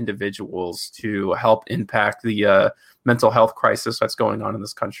do as individuals to help impact the mental health crisis that's going on in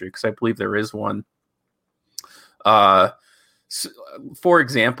this country, because I believe there is one. For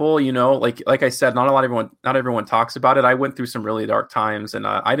example, like I said, not everyone talks about it. I went through some really dark times, and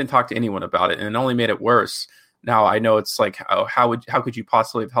I didn't talk to anyone about it, and it only made it worse. Now I know it's like, how could you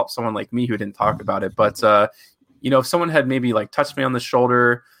possibly have helped someone like me who didn't talk about it? But if someone had maybe like touched me on the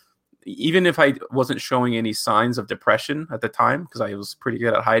shoulder, even if I wasn't showing any signs of depression at the time, because I was pretty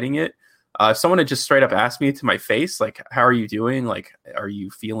good at hiding it, If someone had just straight up asked me to my face, like, how are you doing? Like, are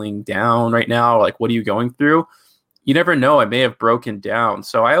you feeling down right now? Like, what are you going through? You never know. I may have broken down.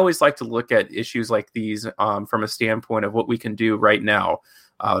 So I always like to look at issues like these from a standpoint of what we can do right now.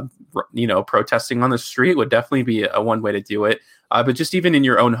 Protesting on the street would definitely be a one way to do it. But just even in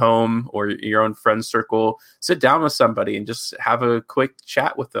your own home or your own friend circle, sit down with somebody and just have a quick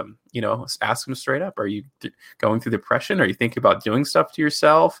chat with them. Ask them straight up. Are you going through depression? Are you thinking about doing stuff to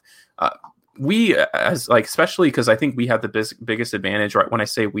yourself? Especially because I think we have the biggest advantage, right? When I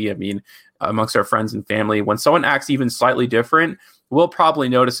say we, I mean amongst our friends and family. When someone acts even slightly different, we'll probably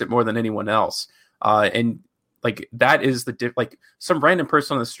notice it more than anyone else. That is some random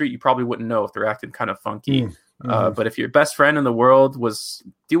person on the street, you probably wouldn't know if they're acting kind of funky. But if your best friend in the world was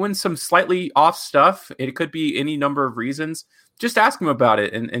doing some slightly off stuff, it could be any number of reasons. Just ask them about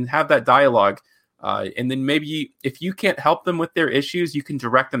it and have that dialogue. And then maybe if you can't help them with their issues, you can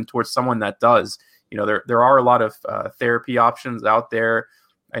direct them towards someone that does. There are a lot of therapy options out there.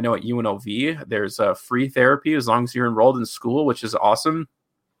 I know at UNLV, there's free therapy as long as you're enrolled in school, which is awesome.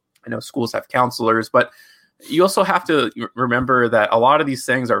 I know schools have counselors, but you also have to remember that a lot of these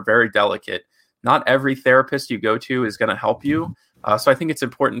things are very delicate. Not every therapist you go to is going to help you. So I think it's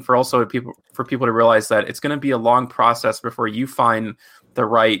important for people to realize that it's going to be a long process before you find the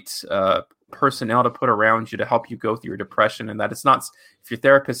right personnel to put around you to help you go through your depression, and that it's not, if your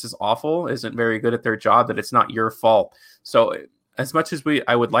therapist is awful, isn't very good at their job, that it's not your fault. So as much as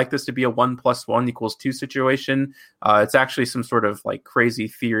I would like this to be a 1 + 1 = 2 situation, it's actually some sort of like crazy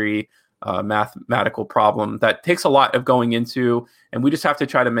theory, mathematical problem that takes a lot of going into, and we just have to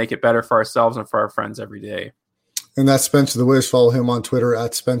try to make it better for ourselves and for our friends every day. And that's Spencer the Wiz. Follow him on Twitter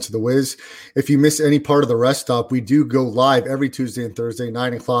at Spencer the Wiz. If you miss any part of the Rest Stop, we do go live every Tuesday and Thursday,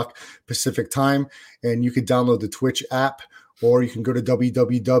 9 o'clock Pacific time. And you can download the Twitch app, or you can go to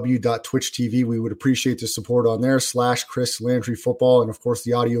www.twitch.tv. We would appreciate the support on there, /Chris Landry Football. And of course,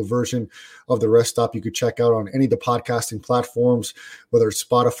 the audio version of the Rest Stop you could check out on any of the podcasting platforms, whether it's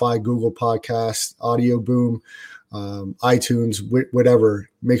Spotify, Google Podcasts, Audio Boom, iTunes, whatever.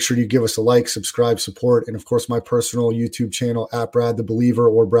 Make sure you give us a like, subscribe, support, and of course my personal YouTube channel at Brad the Believer,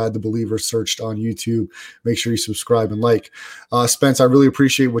 or Brad the Believer searched on YouTube. Make sure you subscribe and like. Spence, I really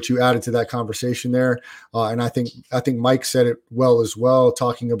appreciate what you added to that conversation there, and I think Mike said it well as well,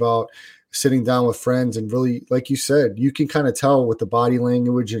 talking about sitting down with friends and really, like you said, you can kind of tell with the body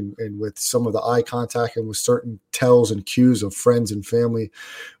language and with some of the eye contact and with certain tells and cues of friends and family,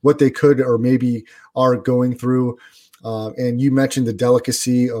 what they could or maybe are going through. And you mentioned the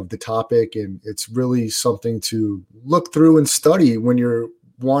delicacy of the topic, and it's really something to look through and study when you're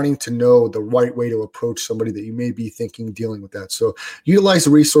wanting to know the right way to approach somebody that you may be thinking dealing with that. So utilize the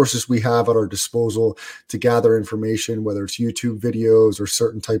resources we have at our disposal to gather information, whether it's YouTube videos or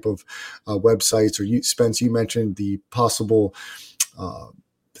certain type of websites, or Spence, you mentioned the possible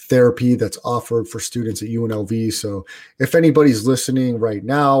therapy that's offered for students at UNLV. So if anybody's listening right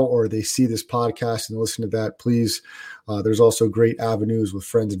now, or they see this podcast and listen to that, please, there's also great avenues with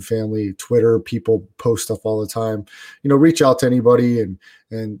friends and family. Twitter, people post stuff all the time. Reach out to anybody and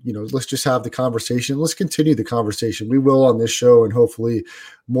let's just have the conversation. Let's continue the conversation. We will on this show, and hopefully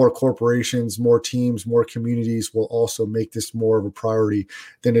more corporations, more teams, more communities will also make this more of a priority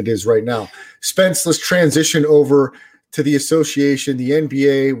than it is right now. Spence, let's transition over to the association. The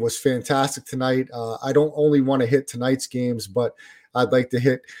NBA was fantastic tonight. I don't only want to hit tonight's games, but I'd like to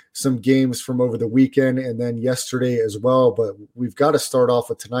hit some games from over the weekend and then yesterday as well. But we've got to start off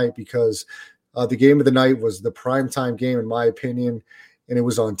with tonight, because the game of the night was the primetime game, in my opinion, and it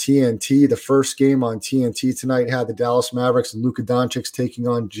was on TNT. The first game on TNT tonight had the Dallas Mavericks and Luka Doncic taking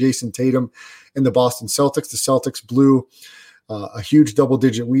on Jason Tatum and the Boston Celtics. The Celtics blew a huge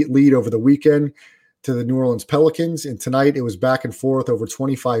double-digit lead over the weekend to the New Orleans Pelicans. And tonight it was back and forth over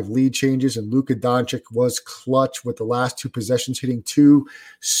 25 lead changes, and Luka Doncic was clutch with the last two possessions, hitting two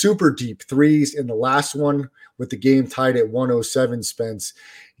super deep threes. And the last one, with the game tied at 107, Spence,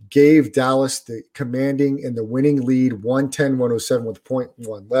 gave Dallas the commanding and the winning lead, 110-107 with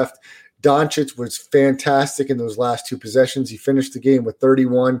 0.1 left. Doncic was fantastic in those last two possessions. He finished the game with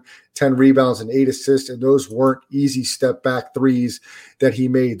 31, 10 rebounds, and 8 assists, and those weren't easy step-back threes that he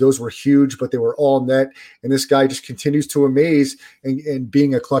made. Those were huge, but they were all net, and this guy just continues to amaze and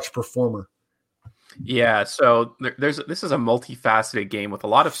being a clutch performer. Yeah, so this is a multifaceted game with a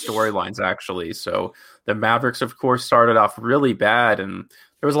lot of storylines, actually. So the Mavericks, of course, started off really bad, and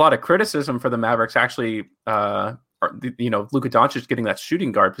there was a lot of criticism for the Mavericks actually Luka Doncic getting that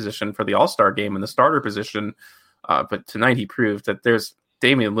shooting guard position for the All-Star game and the starter position. But tonight he proved that there's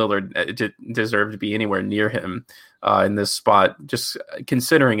Damian Lillard deserved to be anywhere near him in this spot, just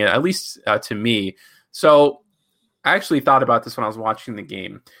considering it, at least to me. So I actually thought about this when I was watching the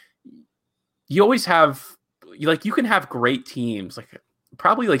game. You always have, you can have great teams,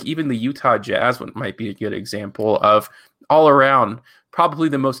 probably even the Utah Jazz might be a good example of all around, probably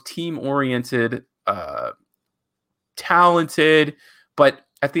the most team-oriented, talented, but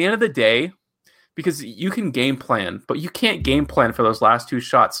at the end of the day, because you can game plan, but you can't game plan for those last two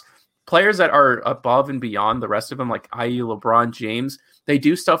shots. Players that are above and beyond the rest of them, i.e. LeBron James, they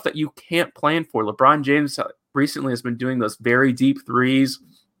do stuff that you can't plan for. LeBron James recently has been doing those very deep threes.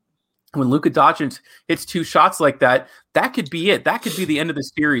 When Luka Doncic hits two shots like that, that could be it. That could be the end of the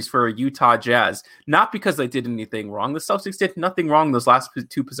series for a Utah Jazz. Not because they did anything wrong. The Celtics did nothing wrong those last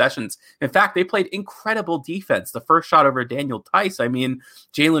two possessions. In fact, they played incredible defense. The first shot over Daniel Tice,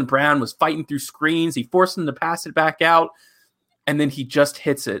 Jaylen Brown was fighting through screens. He forced him to pass it back out, and then he just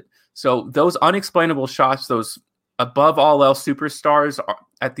hits it. So those unexplainable shots, those above all else superstars,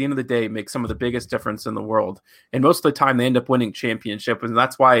 at the end of the day, make some of the biggest difference in the world. And most of the time, they end up winning championships, and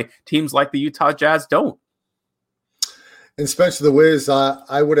that's why teams like the Utah Jazz don't. And Spencer the Wiz,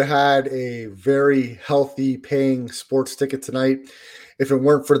 I would have had a very healthy paying sports ticket tonight if it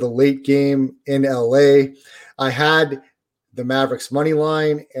weren't for the late game in LA. I had the Mavericks money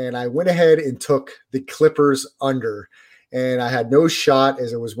line, and I went ahead and took the Clippers under. And I had no shot,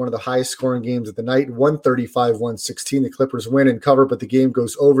 as it was one of the highest scoring games of the night, 135-116. The Clippers win and cover, but the game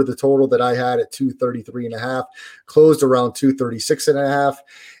goes over the total that I had at 233.5, closed around 236.5.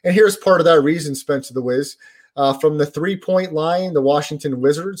 And here's part of that reason, Spencer the Wiz. From the three-point line, the Washington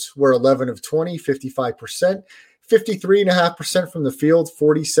Wizards were 11 of 20, 55%, 53.5% from the field,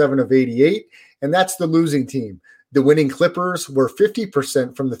 47 of 88. And that's the losing team. The winning Clippers were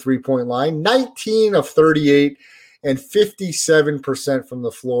 50% from the three-point line, 19 of 38, and 57% from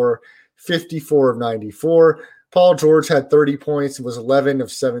the floor, 54 of 94. Paul George had 30 points and was 11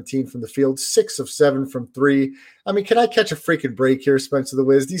 of 17 from the field, 6 of 7 from three. Can I catch a freaking break here, Spencer the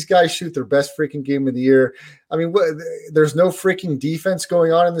Wiz? These guys shoot their best freaking game of the year. There's no freaking defense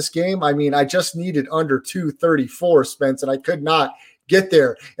going on in this game. I just needed under 234, Spence, and I could not get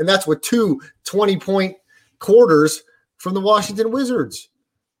there. And that's with two 20-point quarters from the Washington Wizards.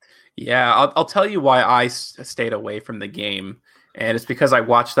 Yeah, I'll tell you why I stayed away from the game, and it's because I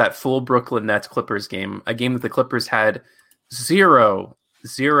watched that full Brooklyn Nets Clippers game, a game that the Clippers had zero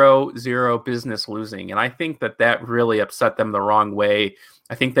business losing, and I think that really upset them the wrong way.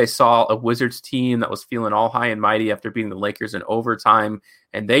 I think they saw a Wizards team that was feeling all high and mighty after beating the Lakers in overtime,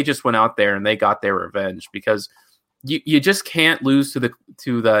 and they just went out there and they got their revenge, because you just can't lose to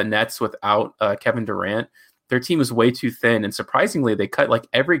the Nets without Kevin Durant. Their team is way too thin, and surprisingly, they cut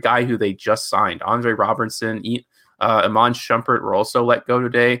every guy who they just signed. Andre Robertson, Iman Shumpert were also let go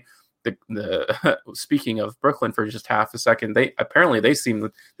today. Speaking of Brooklyn for just half a second, they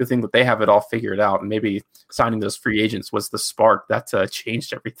seem to think that they have it all figured out, and maybe signing those free agents was the spark that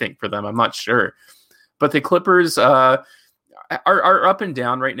changed everything for them. I'm not sure, but the Clippers are up and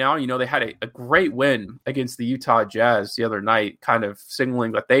down right now. They had a great win against the Utah Jazz the other night, kind of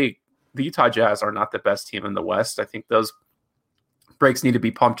signaling that the Utah Jazz are not the best team in the West. I think those breaks need to be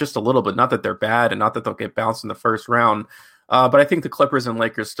pumped just a little bit. Not that they're bad and not that they'll get bounced in the first round. But I think the Clippers and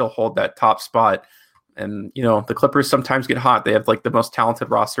Lakers still hold that top spot. And, the Clippers sometimes get hot. They have the most talented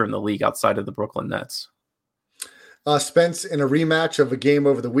roster in the league outside of the Brooklyn Nets. Spence, in a rematch of a game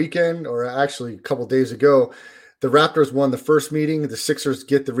over the weekend, or actually a couple days ago, the Raptors won the first meeting. The Sixers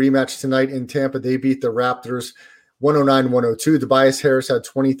get the rematch tonight in Tampa. They beat the Raptors 109-102. Tobias Harris had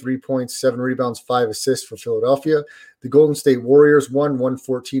 23 points, 7 rebounds, 5 assists for Philadelphia. The Golden State Warriors won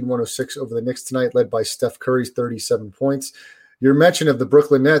 114-106 over the Knicks tonight, led by Steph Curry's 37 points. Your mention of the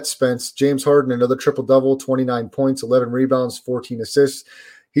Brooklyn Nets, Spence, James Harden, another triple-double, 29 points, 11 rebounds, 14 assists.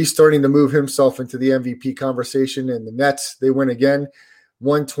 He's starting to move himself into the MVP conversation, and the Nets, they win again,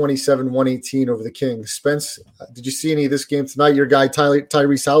 127-118 over the Kings. Spence, did you see any of this game tonight? Your guy,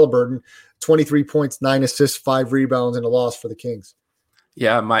 Tyrese Halliburton, 23 points, 9 assists, 5 rebounds, and a loss for the Kings.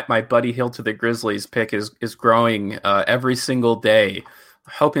 Yeah, my Buddy Hield to the Grizzlies pick is growing every single day,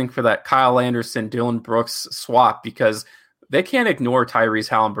 hoping for that Kyle Anderson, Dylan Brooks swap, because they can't ignore Tyrese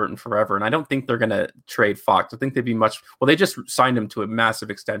Halliburton forever, and I don't think they're going to trade Fox. I think they'd be they just signed him to a massive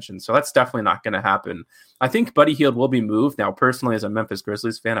extension, so that's definitely not going to happen. I think Buddy Hield will be moved. Now, personally, as a Memphis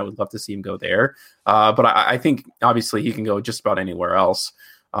Grizzlies fan, I would love to see him go there, but I think, obviously, he can go just about anywhere else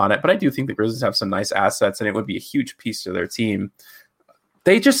on it. But I do think the Grizzlies have some nice assets, and it would be a huge piece to their team.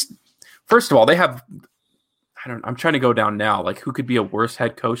 They just, first of all, they have, I'm trying to go down now, who could be a worse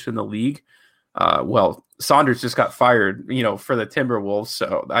head coach in the league? Well, Saunders just got fired, for the Timberwolves.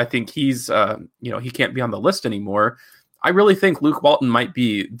 So I think he's, he can't be on the list anymore. I really think Luke Walton might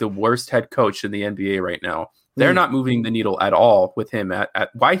be the worst head coach in the NBA right now. They're not moving the needle at all with him. At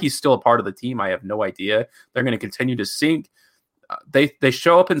why he's still a part of the team, I have no idea. They're going to continue to sink. They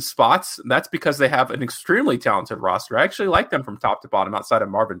show up in spots. That's because they have an extremely talented roster. I actually like them from top to bottom outside of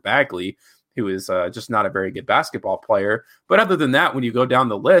Marvin Bagley, who is just not a very good basketball player. But other than that, when you go down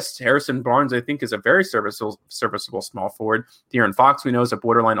the list, Harrison Barnes, I think, is a very serviceable small forward. De'Aaron Fox, we know, is a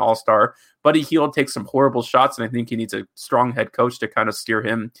borderline all-star. Buddy Hield takes some horrible shots, and I think he needs a strong head coach to kind of steer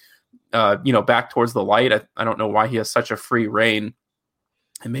him, back towards the light. I don't know why he has such a free reign,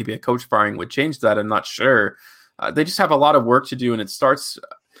 and maybe a coach firing would change that. I'm not sure. They just have a lot of work to do, and it starts...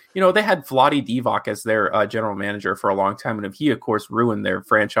 they had Vlade Divac as their general manager for a long time, and he, of course, ruined their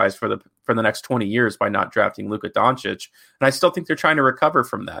franchise for the next 20 years by not drafting Luka Doncic. And I still think they're trying to recover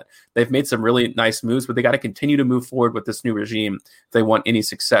from that. They've made some really nice moves, but they got to continue to move forward with this new regime if they want any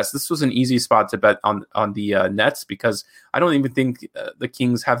success. This was an easy spot to bet on the Nets, because I don't even think the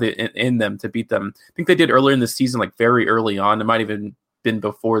Kings have it in them to beat them. I think they did earlier in the season, like very early on. It might even been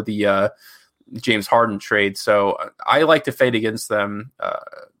before the James Harden trade. So I like to fade against them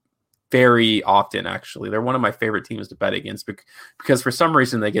very often, actually. They're one of my favorite teams to bet against because for some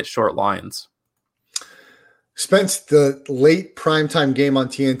reason they get short lines. Spence, the late primetime game on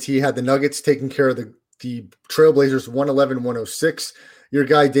TNT had the Nuggets taking care of the Trailblazers 111-106. Your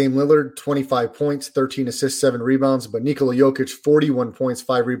guy Dame Lillard, 25 points, 13 assists, 7 rebounds. But Nikola Jokic, 41 points,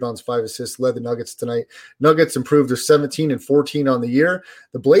 5 rebounds, 5 assists, led the Nuggets tonight. Nuggets improved to 17-14 on the year.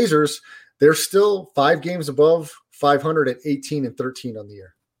 The Blazers, they're still 5 games above 500 at 18-13 on the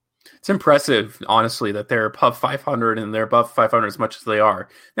year. It's impressive, honestly, that they're above 500 and they're above 500 as much as they are.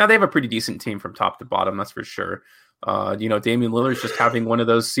 Now, they have a pretty decent team from top to bottom, that's for sure. Damian Lillard's just having one of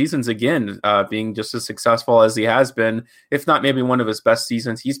those seasons again, being just as successful as he has been. If not maybe one of his best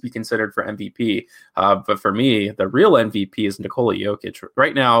seasons, he's be considered for MVP. But for me, the real MVP is Nikola Jokic.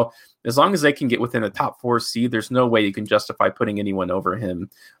 Right now, as long as they can get within a top 4 seed, there's no way you can justify putting anyone over him.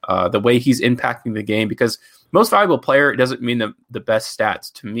 The way he's impacting the game, because most valuable player doesn't mean the best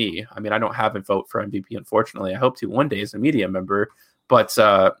stats to me. I mean, I don't have a vote for MVP, unfortunately. I hope to one day as a media member. But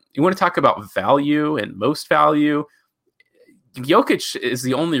you want to talk about value and most value. Jokic is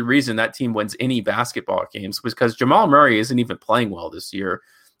the only reason that team wins any basketball games, because Jamal Murray isn't even playing well this year.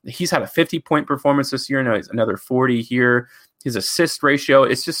 He's had a 50-point performance this year. Now he's another 40 here. His assist ratio,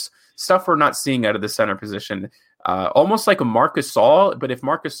 it's just stuff we're not seeing out of the center position. Almost like a Marc Gasol, but if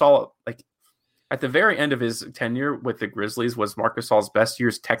Marc Gasol, like at the very end of his tenure with the Grizzlies, was Marc Gasol's best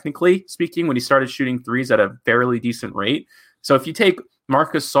years, technically speaking, when he started shooting threes at a fairly decent rate. So if you take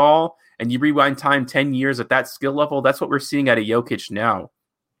Marc Gasol and you rewind time 10 years at that skill level, that's what we're seeing out of Jokic now.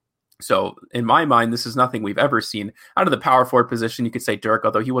 So in my mind, this is nothing we've ever seen. Out of the power forward position, you could say Dirk,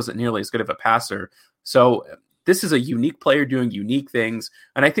 although he wasn't nearly as good of a passer. So this is a unique player doing unique things.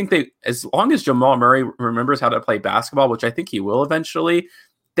 And I think as long as Jamal Murray remembers how to play basketball, which I think he will eventually,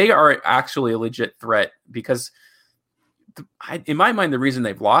 they are actually a legit threat, because in my mind, the reason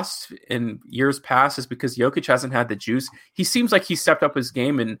they've lost in years past is because Jokic hasn't had the juice. He seems like he stepped up his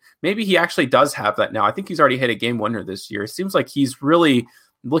game, and maybe he actually does have that now. I think he's already hit a game winner this year. It seems like he's really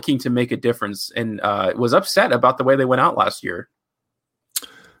looking to make a difference, and was upset about the way they went out last year.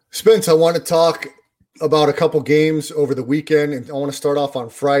 Spence, I want to talk about a couple games over the weekend, and I want to start off on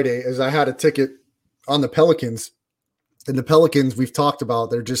Friday, as I had a ticket on the Pelicans. And the Pelicans, we've talked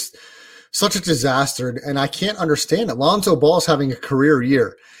about, they're just such a disaster, and I can't understand it. Lonzo Ball's having a career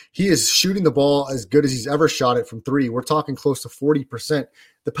year. He is shooting the ball as good as he's ever shot it from 3. We're talking close to 40%.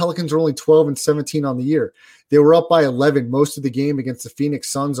 The Pelicans are only 12-17 on the year. They were up by 11 most of the game against the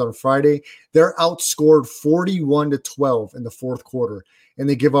Phoenix Suns on Friday. They're outscored 41-12 in the fourth quarter, and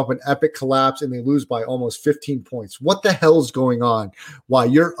they give up an epic collapse, and they lose by almost 15 points. What the hell's going on? Why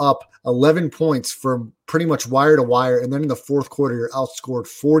you're up 11 points from pretty much wire to wire, and then in the fourth quarter, you're outscored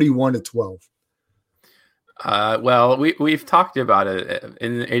 41-12. Well, we've talked about it,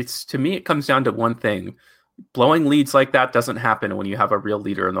 and to me, it comes down to one thing. Blowing leads like that doesn't happen when you have a real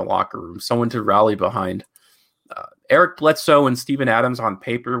leader in the locker room, someone to rally behind. Eric Bledsoe and Steven Adams on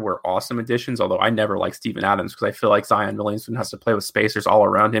paper were awesome additions, although I never liked Steven Adams because I feel like Zion Williamson has to play with spacers all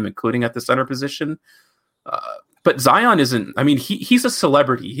around him, including at the center position. But Zion isn't, I mean, he's a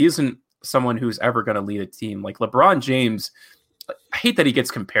celebrity. He isn't someone who's ever going to lead a team. Like LeBron James, I hate that he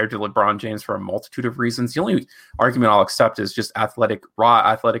gets compared to LeBron James for a multitude of reasons. The only argument I'll accept is just raw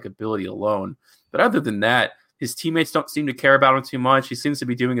athletic ability alone. But other than that, His teammates don't seem to care about him too much. He seems to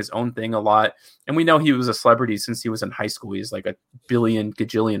be doing his own thing a lot. And we know he was a celebrity since he was in high school. He's like a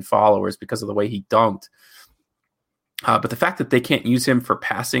gajillion followers because of the way he dunked. But the fact that they can't use him for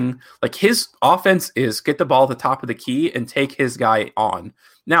passing, like his offense is get the ball at the top of the key and take his guy on.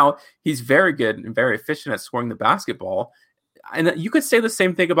 Now, he's very good and very efficient at scoring the basketball. And you could say the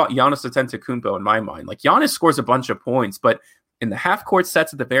same thing about Giannis Antetokounmpo in my mind. Like Giannis scores a bunch of points, but in the half-court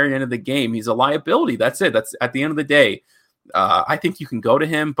sets at the very end of the game, he's a liability. That's it. That's at the end of the day. I think you can go to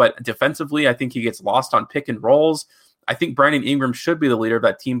him, but defensively, I think he gets lost on pick and rolls. I think Brandon Ingram should be the leader of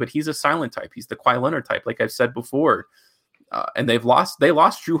that team, but he's a silent type. He's the Kawhi Leonard type, like I've said before. And they lost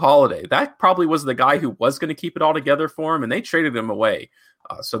Jrue Holiday. That probably was the guy who was going to keep it all together for him, and they traded him away.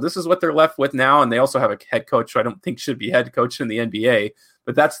 So this is what they're left with now, and they also have a head coach who I don't think should be head coach in the NBA,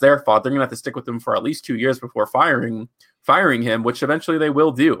 but that's their fault. They're going to have to stick with him for at least 2 years before firing him, which eventually they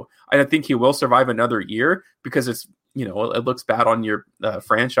will do. I think he will survive another year because it's, it looks bad on your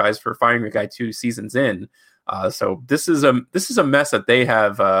franchise for firing a guy 2 seasons in. So this is a mess that they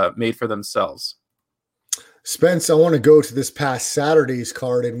have made for themselves. Spence, I want to go to this past Saturday's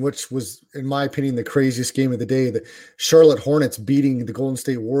card, in which was, in my opinion, the craziest game of the day. The Charlotte Hornets beating the Golden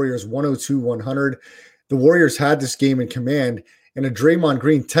State Warriors 102-100. The Warriors had this game in command, and a Draymond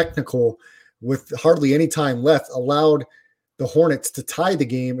Green technical with hardly any time left allowed the Hornets to tie the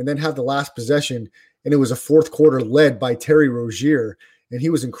game and then have the last possession. And it was a fourth quarter led by Terry Rozier, and he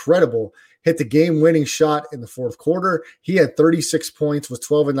was incredible. Hit the game-winning shot in the fourth quarter. He had 36 points, was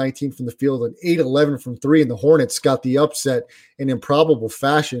 12 and 19 from the field, and 8-11 from three, and the Hornets got the upset in improbable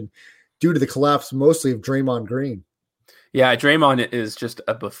fashion due to the collapse mostly of Draymond Green. Yeah, Draymond is just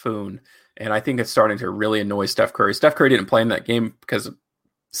a buffoon, and I think it's starting to really annoy Steph Curry. Steph Curry didn't play in that game because of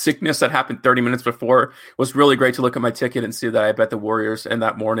sickness that happened 30 minutes before. It was really great to look at my ticket and see that I bet the Warriors in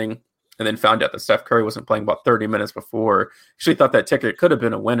that morning, and then found out that Steph Curry wasn't playing about 30 minutes before. Actually thought that ticket could have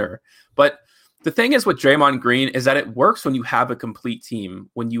been a winner. But the thing is with Draymond Green is that it works when you have a complete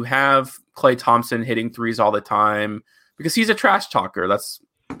team, when you have Klay Thompson hitting threes all the time, because he's a trash talker.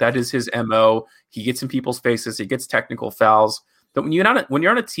 That is his MO. He gets in people's faces. He gets technical fouls. But when you're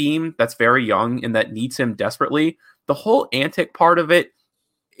on a team that's very young and that needs him desperately, the whole antic part of it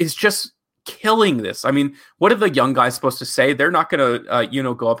is just killing this. I mean, what are the young guys supposed to say? They're not going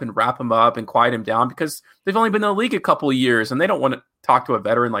to, go up and wrap him up and quiet him down because they've only been in the league a couple of years and they don't want to talk to a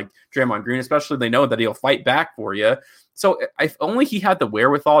veteran like Draymond Green, especially they know that he'll fight back for you. So if only he had the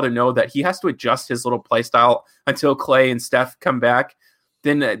wherewithal to know that he has to adjust his little play style until Klay and Steph come back,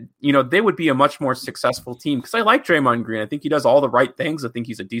 then, they would be a much more successful team. Because I like Draymond Green. I think he does all the right things. I think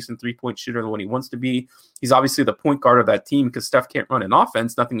he's a decent three-point shooter when he wants to be. He's obviously the point guard of that team because Steph can't run an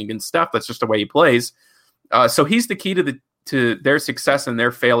offense. Nothing against Steph. That's just the way he plays. So he's the key to their success and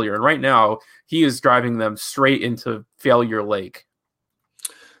their failure. And right now, he is driving them straight into failure lake.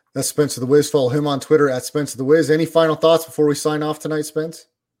 That's Spencer the Wiz. Follow him on Twitter at Spencer the Wiz. Any final thoughts before we sign off tonight, Spence?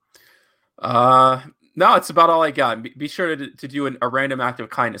 No, it's about all I got. Be sure to do a random act of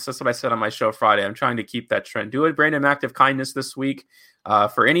kindness. That's what I said on my show Friday. I'm trying to keep that trend. Do a random act of kindness this week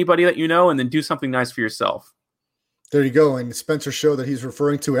for anybody that you know, and then do something nice for yourself. There you go. And Spencer's show that he's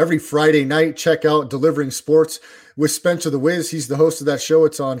referring to every Friday night, check out Delivering Sports with Spencer the Wiz. He's the host of that show.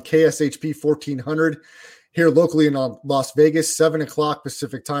 It's on KSHP 1400 here locally in Las Vegas, 7 o'clock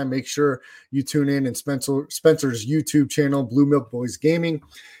Pacific time. Make sure you tune in Spencer's YouTube channel, Blue Milk Boys Gaming.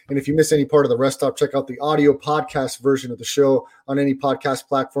 And if you miss any part of the rest stop, check out the audio podcast version of the show on any podcast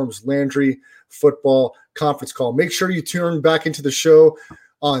platforms, Landry Football Conference Call. Make sure you tune back into the show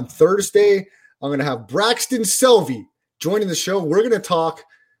on Thursday. I'm going to have Braxton Selvey joining the show. We're going to talk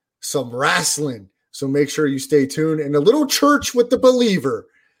some wrestling. So make sure you stay tuned. And a little church with the believer.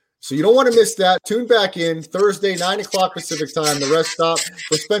 So you don't want to miss that. Tune back in Thursday, 9 o'clock Pacific time, the rest stop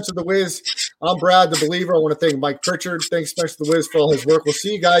for Spencer the Wiz. I'm Brad the Believer. I want to thank Mike Pritchard. Thanks, Spencer the Wiz, for all his work. We'll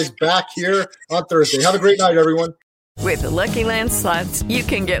see you guys back here on Thursday. Have a great night, everyone. With the Lucky Land Slots, you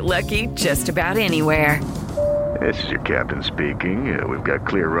can get lucky just about anywhere. This is your captain speaking. We've got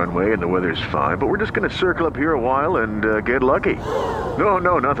clear runway and the weather's fine, but we're just going to circle up here a while and get lucky.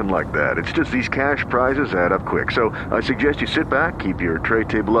 No, nothing like that. It's just these cash prizes add up quick. So I suggest you sit back, keep your tray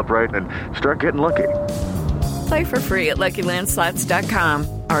table upright, and start getting lucky. Play for free at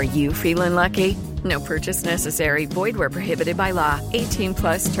LuckyLandSlots.com. Are you feeling lucky? No purchase necessary. Void where prohibited by law.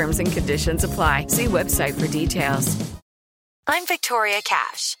 18+ terms and conditions apply. See website for details. I'm Victoria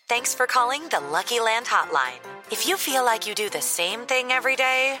Cash. Thanks for calling the Lucky Land Hotline. If you feel like you do the same thing every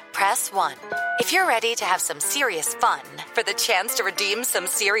day, press 1. If you're ready to have some serious fun for the chance to redeem some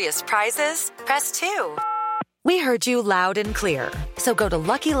serious prizes, press 2. We heard you loud and clear. So go to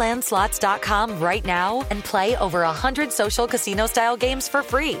LuckyLandSlots.com right now and play over 100 social casino-style games for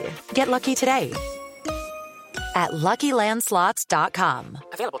free. Get lucky today at LuckyLandSlots.com.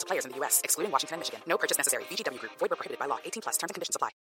 Available to players in the U.S., excluding Washington and Michigan. No purchase necessary. VGW Group. Void where prohibited by law. 18+. Terms and conditions apply.